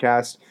your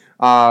podcast.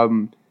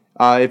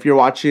 If you're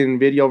watching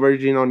video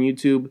version on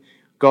YouTube,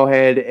 go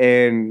ahead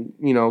and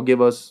give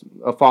us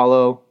a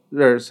follow.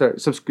 Or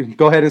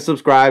go ahead and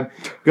subscribe.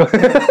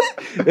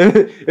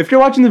 If you're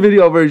watching the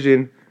video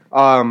version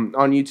on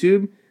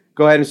YouTube,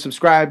 go ahead and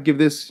subscribe. Give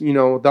this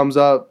thumbs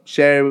up.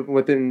 Share it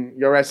within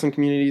your wrestling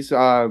communities.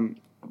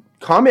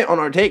 Comment on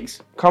our takes.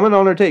 They're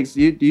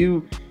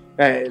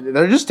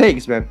just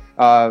takes, man.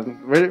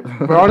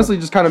 We're honestly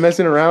just kind of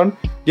messing around.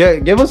 Yeah,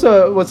 give us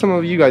what some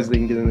of you guys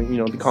think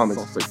in the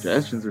comments. Some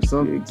suggestions or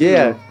something.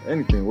 Yeah,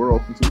 anything we're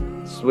open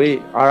to.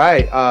 Sweet. All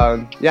right.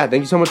 Thank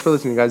you so much for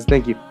listening, guys.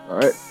 Thank you. All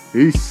right.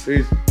 Peace.